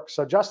make it work.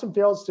 So Justin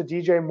Fields to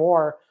DJ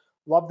Moore,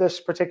 love this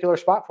particular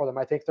spot for them.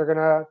 I think they're going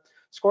to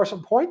score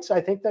some points.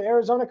 I think that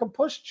Arizona can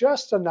push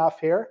just enough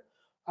here.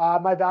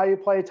 My value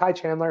play, Ty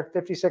Chandler,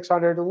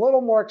 5,600, a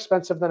little more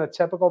expensive than a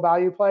typical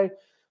value play,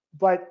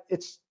 but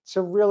it's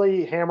to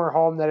really hammer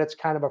home that it's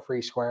kind of a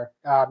free square.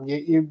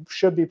 You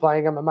should be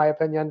playing him, in my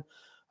opinion.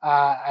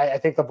 I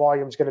think the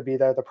volume is going to be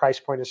there. The price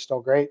point is still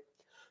great.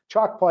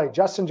 Chalk play,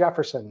 Justin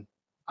Jefferson.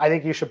 I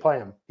think you should play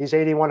him. He's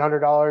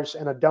 $8,100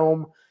 in a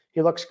dome.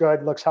 He looks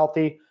good, looks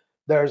healthy.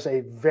 There's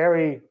a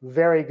very,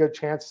 very good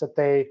chance that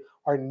they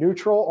are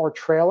neutral or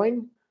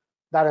trailing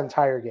that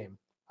entire game,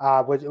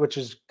 which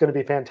is going to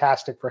be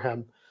fantastic for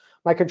him.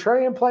 My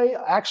contrarian play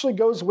actually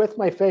goes with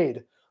my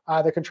fade.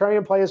 The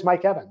contrarian play is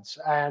Mike Evans.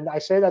 And I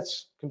say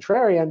that's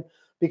contrarian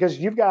because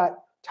you've got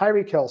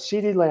Tyreek Hill,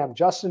 CeeDee Lamb,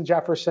 Justin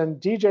Jefferson,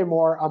 DJ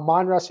Moore,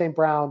 Amon-Ra St.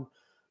 Brown,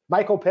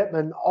 Michael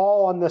Pittman,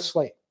 all on this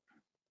slate.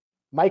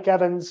 Mike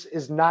Evans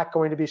is not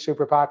going to be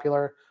super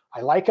popular.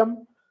 I like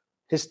him.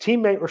 His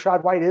teammate,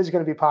 Rachaad White, is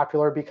going to be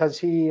popular because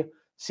he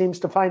seems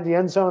to find the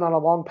end zone on a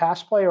long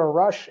pass play or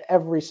rush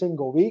every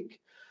single week.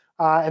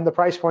 And the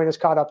price point is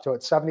caught up to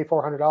it,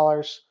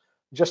 $7,400.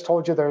 Just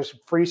told you there's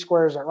free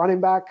squares at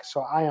running back, so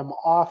I am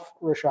off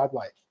Rachaad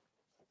White.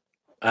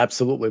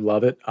 Absolutely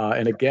love it.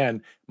 And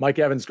again, Mike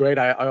Evans, great.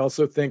 I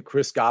also think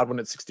Chris Godwin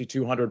at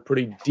 6,200,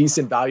 pretty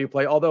decent value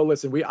play. Although,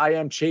 listen, I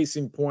am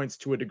chasing points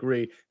to a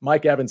degree.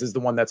 Mike Evans is the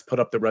one that's put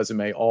up the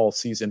resume all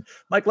season.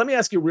 Mike, let me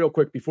ask you real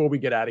quick before we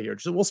get out of here.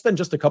 We'll spend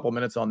just a couple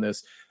minutes on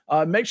this.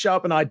 Meg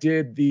Schaup and I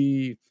did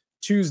the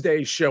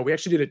Tuesday show. We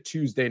actually did it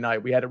Tuesday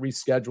night. We had it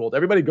rescheduled.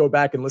 Everybody go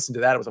back and listen to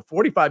that. It was a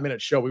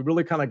 45-minute show. We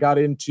really kind of got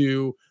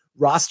into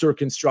roster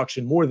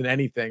construction more than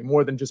anything,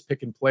 more than just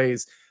picking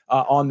plays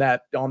on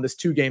this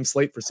 2-game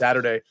slate for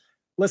Saturday.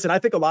 Listen, I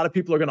think a lot of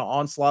people are going to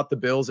onslaught the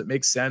Bills. It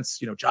makes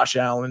sense. Josh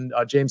Allen,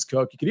 James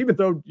Cook. You could even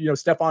throw,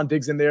 Stephon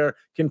Diggs in there,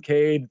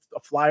 Kincaid, a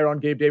flyer on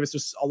Gabe Davis.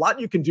 There's a lot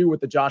you can do with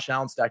the Josh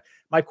Allen stack.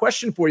 My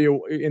question for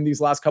you in these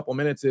last couple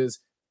minutes is,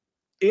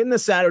 in the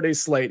Saturday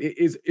slate,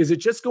 is it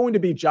just going to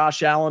be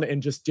Josh Allen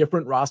and just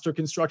different roster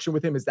construction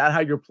with him? Is that how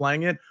you're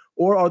playing it?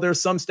 Or are there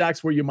some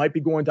stacks where you might be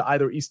going to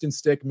either Easton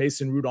Stick,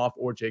 Mason Rudolph,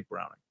 or Jake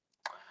Browning?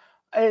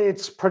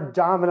 It's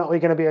predominantly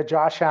going to be a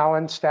Josh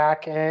Allen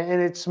stack,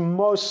 and it's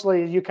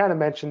mostly, you kind of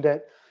mentioned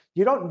it,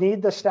 you don't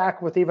need the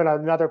stack with even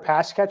another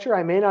pass catcher.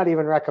 I may not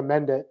even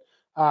recommend it.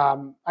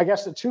 I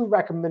guess the two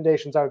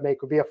recommendations I would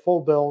make would be a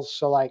full Bills.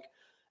 So like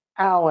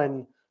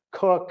Allen,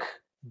 Cook,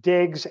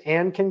 Diggs,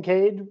 and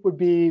Kincaid would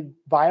be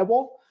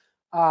viable.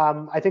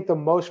 I think the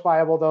most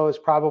viable, though, is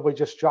probably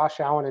just Josh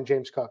Allen and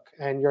James Cook.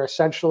 And you're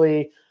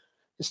essentially,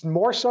 it's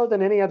more so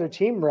than any other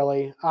team,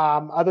 really,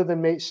 other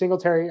than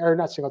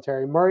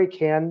Murray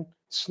can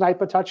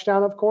snipe a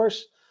touchdown, of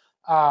course.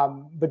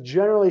 But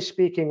generally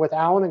speaking, with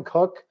Allen and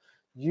Cook,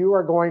 you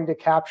are going to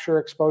capture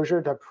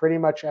exposure to pretty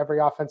much every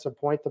offensive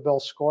point the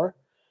Bills score.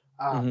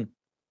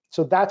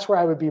 So that's where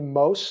I would be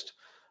most.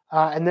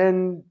 And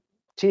then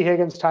T.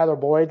 Higgins, Tyler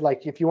Boyd,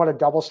 like if you want to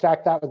double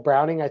stack that with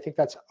Browning, I think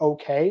that's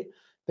okay.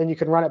 Then you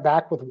can run it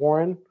back with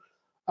Warren.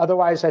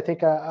 Otherwise, I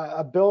think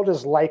a build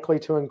is likely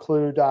to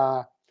include,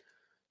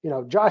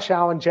 Josh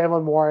Allen,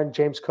 Jalen Warren,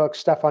 James Cook,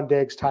 Stephon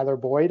Diggs, Tyler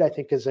Boyd, I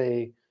think is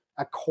a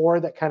core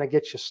that kind of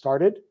gets you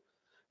started.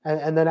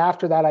 And then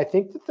after that, I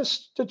think that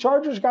the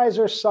Chargers guys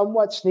are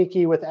somewhat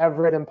sneaky with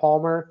Everett and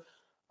Palmer.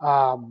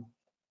 But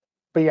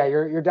yeah,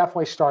 you're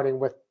definitely starting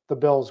with the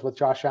Bills with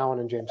Josh Allen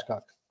and James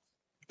Cook.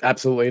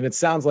 Absolutely. And it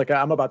sounds like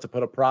I'm about to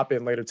put a prop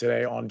in later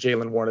today on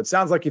Jalen Warren. It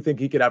sounds like you think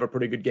he could have a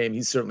pretty good game.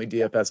 He's certainly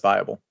DFS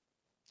viable.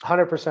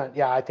 100%.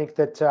 Yeah, I think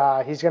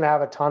that he's going to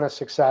have a ton of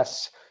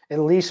success, at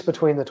least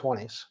between the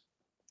 20s.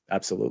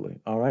 Absolutely.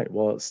 All right.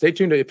 Well, stay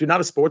tuned. If you're not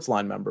a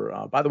Sportsline member,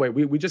 by the way,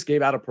 we just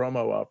gave out a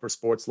promo for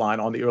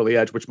Sportsline on the Early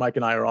Edge, which Mike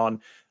and I are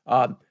on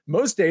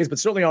most days, but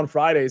certainly on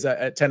Fridays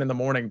at 10 in the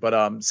morning. But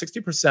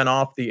 60%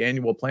 off the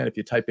annual plan if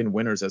you type in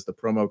winners as the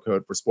promo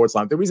code for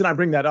Sportsline. The reason I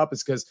bring that up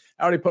is because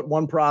I already put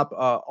one prop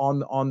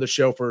on the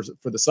show for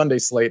the Sunday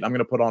slate. I'm going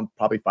to put on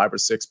probably 5 or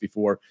 6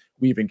 before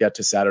we even get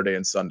to Saturday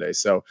and Sunday.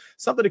 So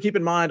something to keep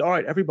in mind. All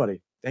right,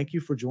 everybody. Thank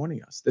you for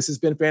joining us. This has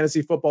been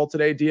Fantasy Football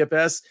Today,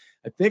 DFS.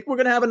 I think we're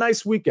going to have a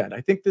nice weekend.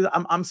 I think that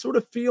I'm sort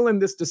of feeling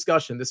this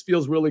discussion. This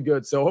feels really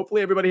good. So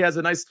hopefully everybody has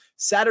a nice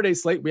Saturday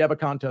slate we have a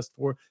contest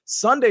for.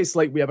 Sunday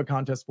slate we have a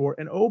contest for.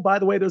 And oh, by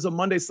the way, there's a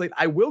Monday slate.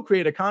 I will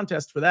create a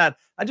contest for that.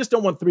 I just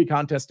don't want 3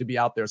 contests to be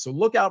out there. So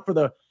look out for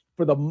the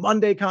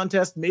Monday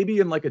contest, maybe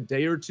in like a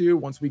day or two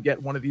once we get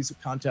one of these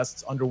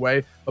contests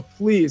underway. But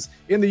please,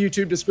 in the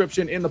YouTube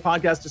description, in the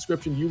podcast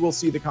description, you will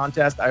see the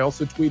contest. I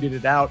also tweeted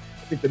it out.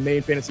 I think the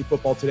main Fantasy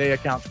Football Today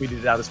account tweeted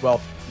it out as well.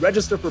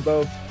 Register for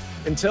both.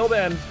 Until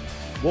then,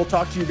 we'll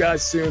talk to you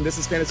guys soon. This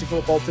is Fantasy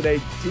Football Today,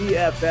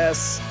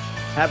 DFS.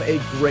 Have a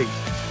great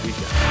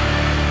weekend.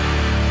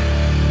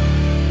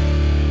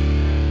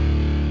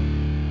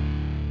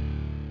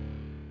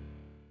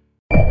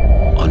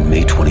 On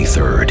May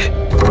 23rd,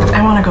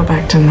 I want to go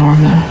back to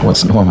normal.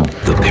 What's normal?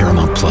 the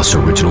Paramount Plus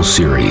original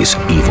series,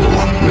 Evil,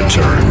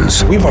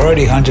 returns. We've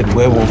already hunted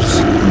werewolves,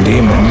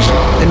 demons.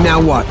 And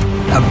now what?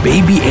 A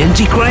baby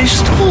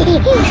Antichrist?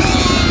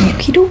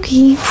 Okie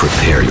dokie.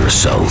 Prepare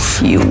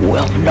yourself You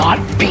will not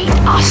beat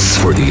us.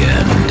 for the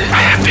end.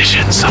 I have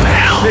visions of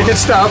hell. Make it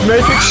stop,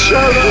 make it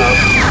shut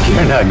up.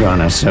 You're not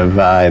gonna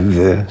survive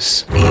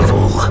this.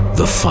 Evil,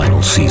 the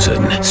final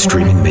season,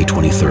 streaming May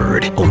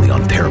 23rd, only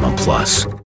on Paramount Plus.